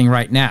this happening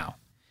right now.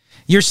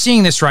 You're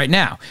seeing this right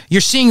now.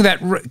 You're seeing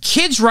that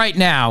kids right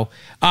now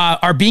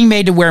are being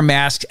made to wear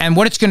masks, and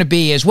what it's going to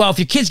be is, well, if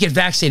your kids get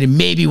vaccinated,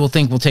 maybe we'll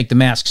take the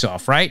masks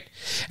off, right?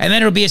 And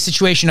then it'll be a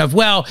situation of,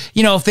 well,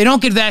 if they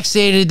don't get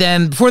vaccinated,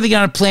 then before they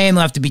get on a plane,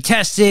 they'll have to be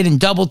tested and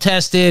double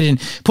tested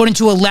and put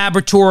into a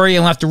laboratory,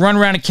 and they'll have to run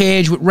around a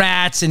cage with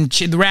rats, and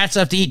the rats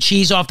have to eat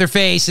cheese off their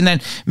face, and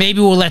then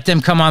maybe we'll let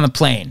them come on the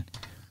plane.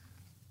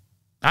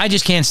 I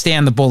just can't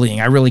stand the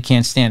bullying. I really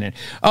can't stand it.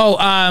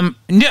 Oh,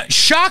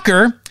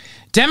 shocker.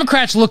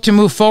 Democrats look to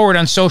move forward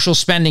on social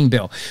spending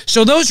bill.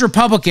 So those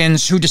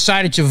Republicans who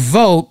decided to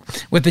vote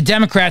with the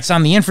Democrats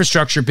on the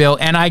infrastructure bill,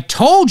 and I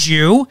told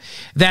you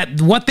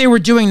that what they were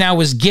doing now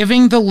was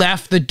giving the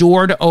left the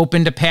door to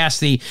open to pass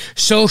the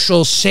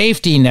social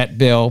safety net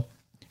bill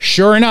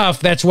Sure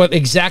enough, that's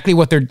exactly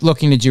what they're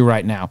looking to do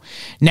right now.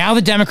 Now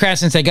the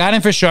Democrats, since they got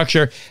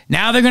infrastructure,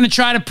 now they're going to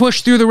try to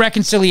push through the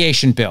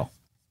reconciliation bill.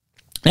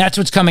 That's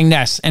what's coming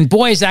next. And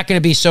boy, is that going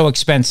to be so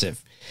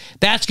expensive.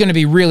 That's going to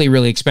be really,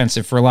 really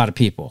expensive for a lot of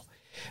people.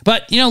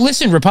 But,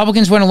 listen,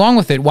 Republicans went along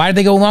with it. Why did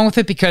they go along with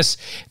it? Because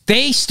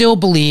they still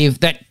believe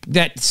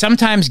that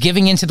sometimes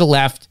giving into the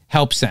left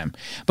helps them.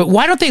 But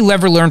why don't they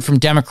ever learn from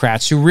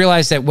Democrats who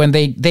realize that when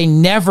they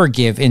never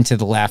give into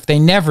the left, they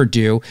never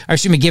do,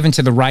 give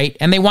into the right,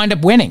 and they wind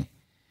up winning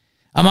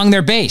among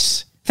their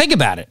base? Think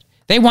about it.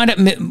 They wind up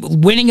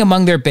winning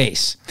among their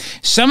base.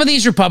 Some of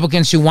these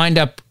Republicans who wind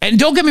up, and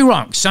don't get me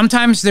wrong,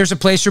 sometimes there's a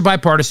place for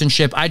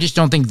bipartisanship. I just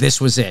don't think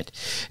this was it.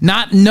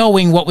 Not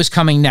knowing what was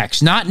coming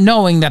next, not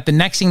knowing that the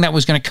next thing that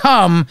was going to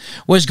come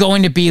was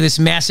going to be this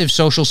massive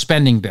social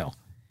spending bill,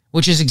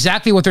 which is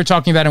exactly what they're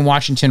talking about in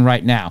Washington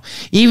right now.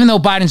 Even though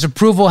Biden's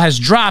approval has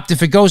dropped,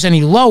 if it goes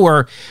any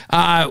lower,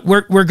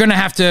 we're going to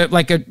have to,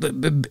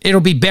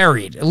 it'll be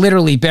buried,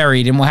 literally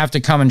buried, and we'll have to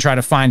come and try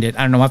to find it.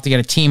 I don't know, we'll have to get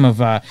a team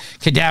of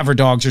cadaver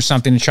dogs or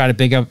something to try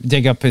to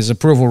dig up his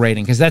approval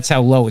rating, because that's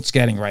how low it's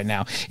getting right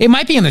now. It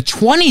might be in the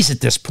 20s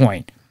at this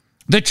point.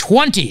 The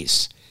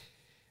 20s.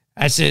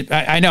 That's it.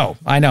 I know.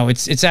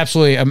 It's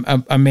absolutely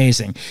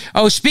amazing.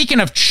 Oh, speaking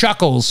of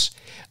Chuckles,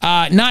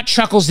 not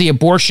Chuckles the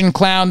abortion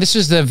clown. This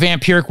is the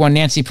vampiric one,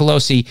 Nancy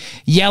Pelosi,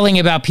 yelling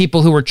about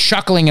people who were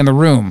chuckling in the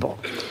room.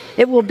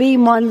 It will be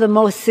one of the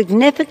most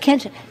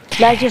significant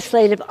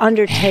legislative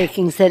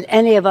undertakings that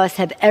any of us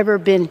have ever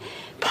been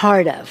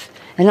part of.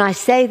 And I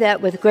say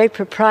that with great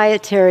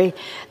proprietary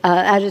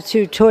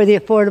attitude toward the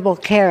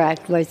Affordable Care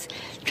Act, was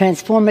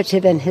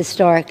transformative and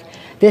historic.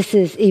 This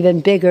is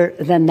even bigger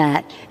than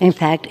that. In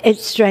fact, it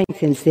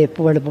strengthens the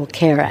Affordable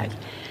Care Act.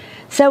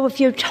 So if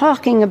you're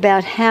talking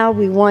about how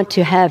we want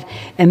to have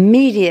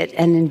immediate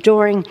and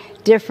enduring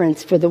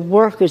difference for the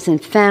workers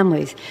and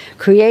families,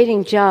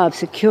 creating jobs,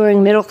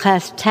 securing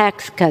middle-class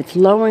tax cuts,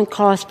 lowering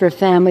costs for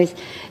families,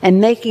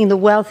 and making the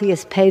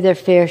wealthiest pay their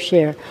fair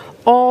share,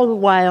 all the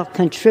while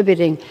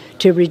contributing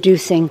to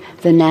reducing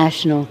the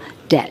national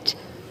debt,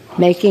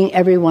 making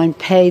everyone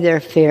pay their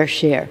fair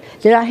share.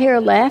 Did I hear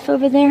a laugh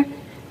over there?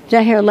 Did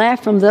I hear a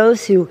laugh from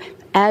those who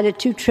added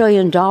 $2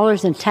 trillion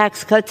in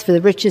tax cuts for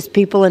the richest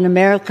people in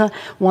America?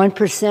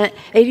 1%,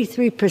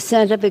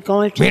 83% of it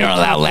going to... We don't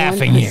allow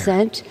laughing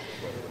here.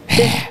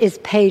 This is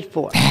paid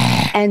for,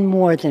 and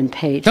more than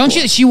paid Don't for.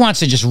 you? She wants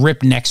to just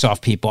rip necks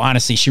off people.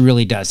 Honestly, she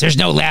really does. There's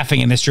no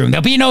laughing in this room.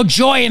 There'll be no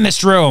joy in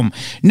this room.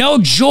 No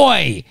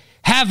joy.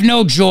 Have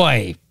no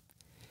joy.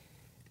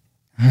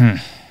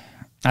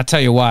 I'll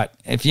tell you what,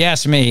 if you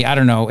ask me, I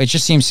don't know. It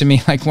just seems to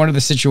me like one of the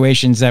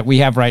situations that we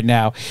have right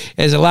now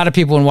is a lot of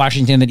people in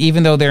Washington that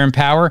even though they're in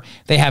power,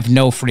 they have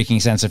no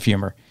freaking sense of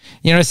humor.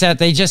 You notice that?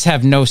 They just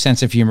have no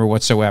sense of humor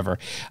whatsoever.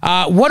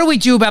 What do we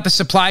do about the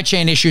supply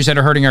chain issues that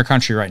are hurting our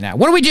country right now?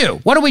 What do we do?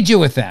 What do we do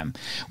with them?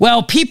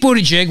 Well, Pete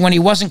Buttigieg, when he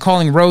wasn't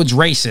calling roads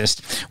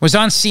racist, was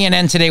on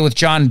CNN today with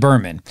John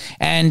Berman.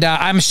 And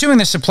I'm assuming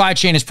the supply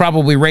chain is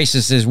probably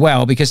racist as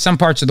well, because some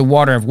parts of the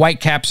water have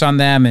white caps on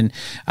them. And,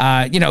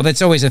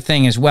 that's always a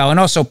thing as well. And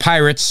also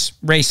pirates,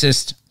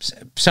 racist,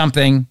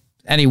 something.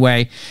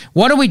 Anyway,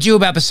 what do we do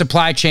about the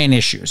supply chain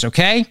issues,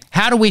 okay?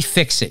 How do we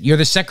fix it? You're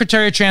the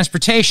Secretary of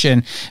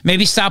Transportation.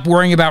 Maybe stop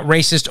worrying about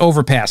racist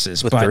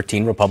overpasses. With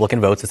 13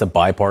 Republican votes, it's a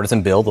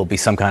bipartisan bill. There'll be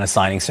some kind of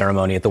signing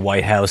ceremony at the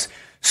White House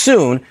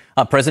soon.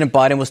 President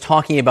Biden was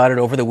talking about it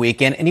over the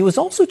weekend, and he was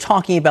also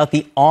talking about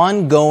the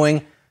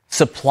ongoing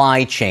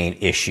supply chain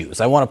issues.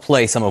 I want to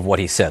play some of what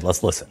he said.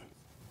 Let's listen.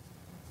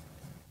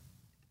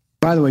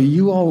 By the way,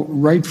 you all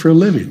write for a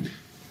living.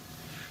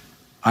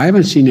 I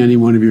haven't seen any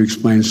one of you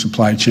explain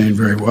supply chain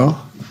very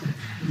well.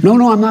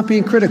 No, I'm not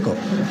being critical.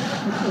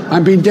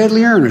 I'm being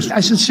deadly earnest. I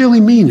sincerely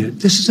mean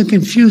it. This is a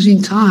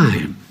confusing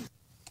time.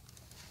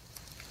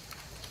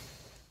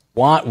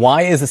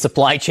 Why is the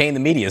supply chain the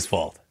media's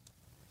fault?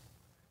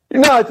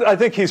 I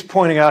think he's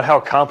pointing out how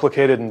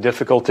complicated and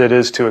difficult it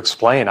is to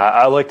explain.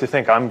 I like to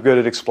think I'm good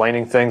at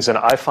explaining things, and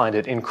I find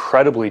it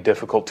incredibly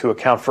difficult to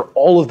account for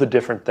all of the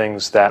different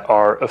things that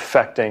are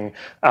affecting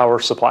our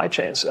supply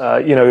chains.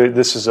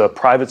 This is a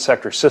private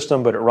sector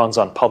system, but it runs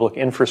on public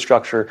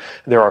infrastructure.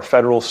 There are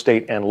federal,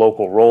 state, and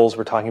local roles.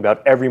 We're talking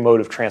about every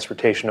mode of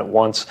transportation at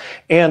once,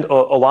 and a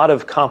lot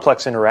of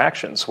complex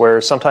interactions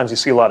where sometimes you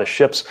see a lot of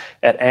ships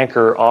at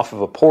anchor off of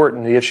a port,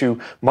 and the issue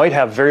might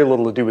have very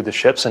little to do with the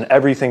ships and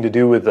everything to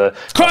do with the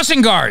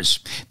crossing guards.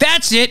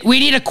 That's it. We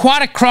need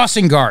aquatic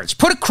crossing guards.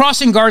 Put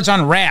crossing guards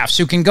on rafts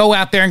who can go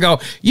out there and go,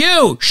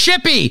 you,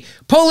 shippy,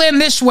 pull in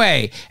this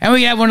way. And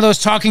we have one of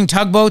those talking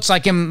tugboats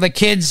like in the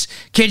kids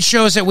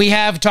shows that we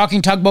have.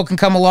 Talking tugboat can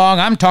come along.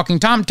 I'm talking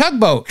Tom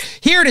Tugboat,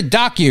 here to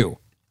dock you.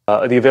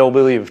 The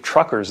availability of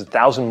truckers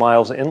 1,000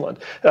 miles inland.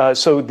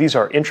 So these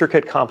are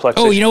intricate, complex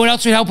issues. You know what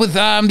else would help with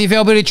the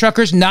availability of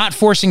truckers? Not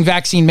forcing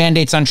vaccine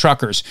mandates on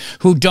truckers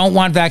who don't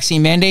want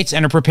vaccine mandates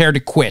and are prepared to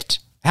quit.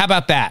 How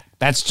about that?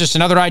 That's just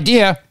another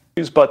idea.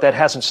 But that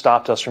hasn't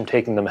stopped us from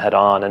taking them head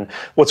on. And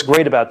what's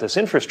great about this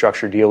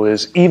infrastructure deal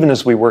is even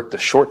as we work the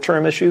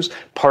short-term issues,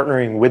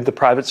 partnering with the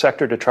private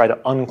sector to try to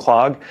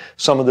unclog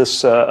some of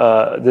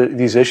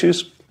these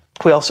issues,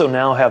 we also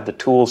now have the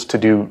tools to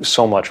do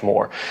so much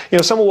more.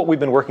 Some of what we've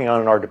been working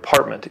on in our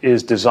department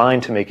is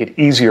designed to make it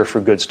easier for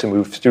goods to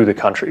move through the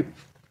country.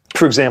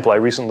 For example, I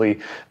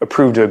recently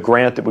approved a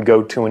grant that would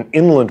go to an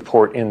inland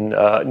port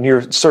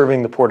near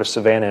serving the port of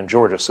Savannah in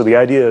Georgia. So the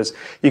idea is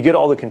you get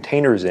all the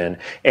containers in,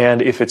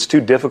 and if it's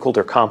too difficult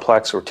or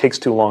complex or takes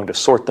too long to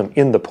sort them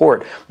in the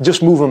port,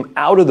 just move them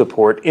out of the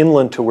port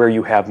inland to where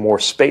you have more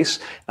space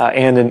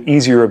and an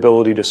easier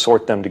ability to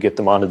sort them to get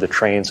them onto the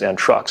trains and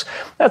trucks.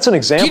 That's an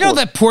example. Do you know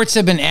that ports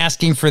have been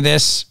asking for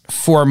this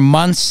for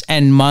months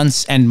and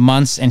months and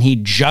months, and he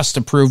just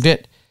approved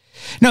it?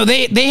 No,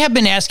 they have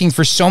been asking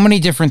for so many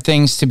different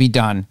things to be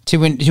done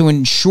to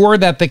ensure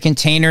that the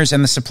containers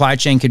and the supply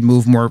chain could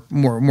move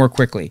more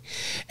quickly.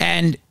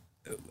 And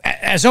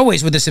as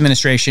always with this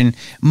administration,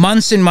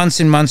 months and months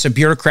and months of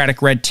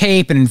bureaucratic red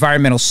tape and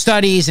environmental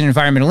studies and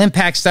environmental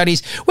impact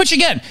studies, which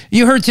again,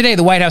 you heard today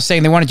the White House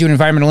saying they want to do an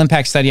environmental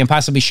impact study and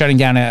possibly shutting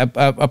down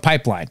a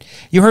pipeline.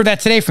 You heard that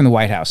today from the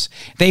White House.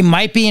 They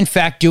might be in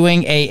fact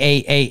doing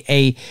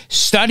a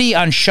study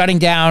on shutting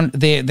down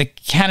the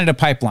Canada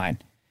pipeline.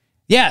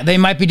 Yeah, they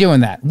might be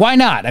doing that. Why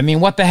not? I mean,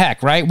 what the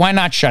heck, right? Why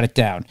not shut it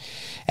down?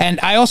 And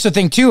I also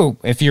think, too,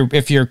 if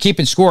you're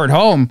keeping score at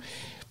home,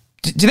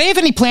 do they have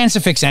any plans to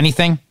fix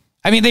anything?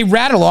 I mean, they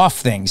rattle off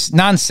things,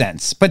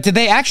 nonsense. But do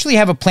they actually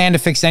have a plan to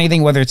fix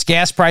anything, whether it's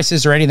gas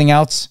prices or anything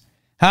else?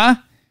 Huh?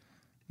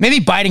 Maybe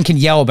Biden can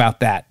yell about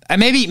that.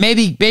 Maybe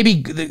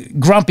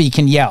Grumpy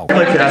can yell. I'd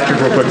like to ask you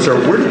real quick, sir,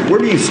 where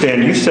do you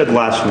stand? You said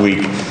last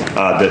week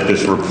that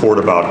this report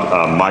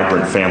about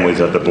migrant families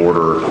at the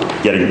border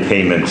getting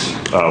payments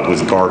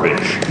was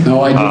garbage.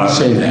 No, I didn't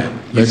say that.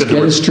 Let's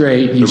get it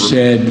straight. You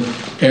said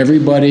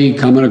everybody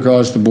coming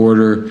across the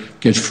border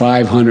gets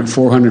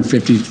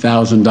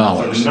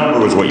 $450,000. The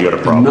number was what you had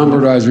a problem with. The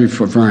number I was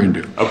referring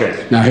to.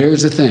 Okay. Now,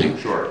 here's the thing.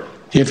 Sure.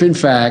 If, in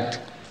fact,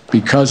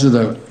 because of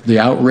the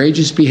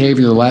outrageous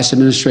behavior of the last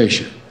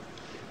administration,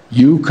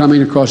 you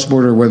coming across the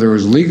border, whether it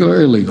was legal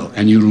or illegal,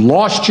 and you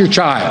lost your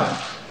child,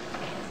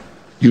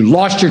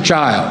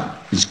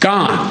 it's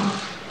gone,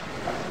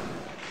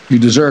 you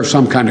deserve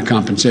some kind of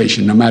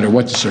compensation, no matter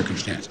what the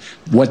circumstance.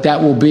 What that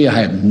will be, I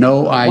have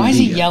no idea. Why is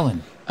he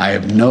yelling? I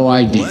have no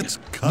idea.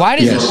 Why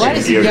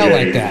does he yell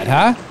like that,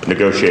 huh?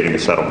 Negotiating a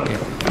settlement.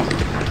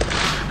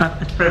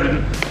 Mr.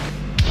 President.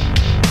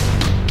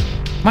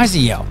 Why does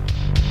he yell?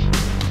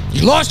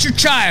 You lost your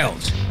child.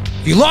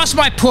 If you lost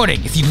my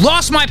pudding, if you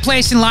lost my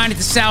place in line at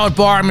the salad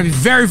bar, I'm going to be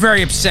very,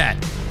 very upset.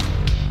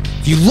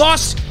 If you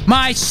lost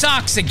my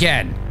socks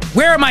again,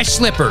 where are my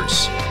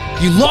slippers?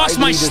 You lost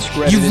my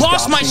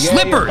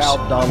slippers.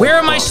 Where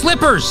are my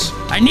slippers?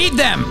 I need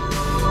them.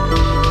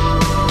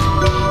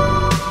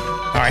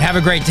 All right, have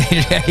a great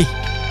day today.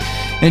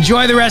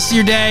 Enjoy the rest of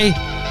your day.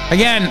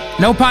 Again,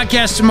 no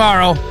podcast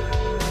tomorrow.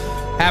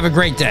 Have a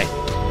great day.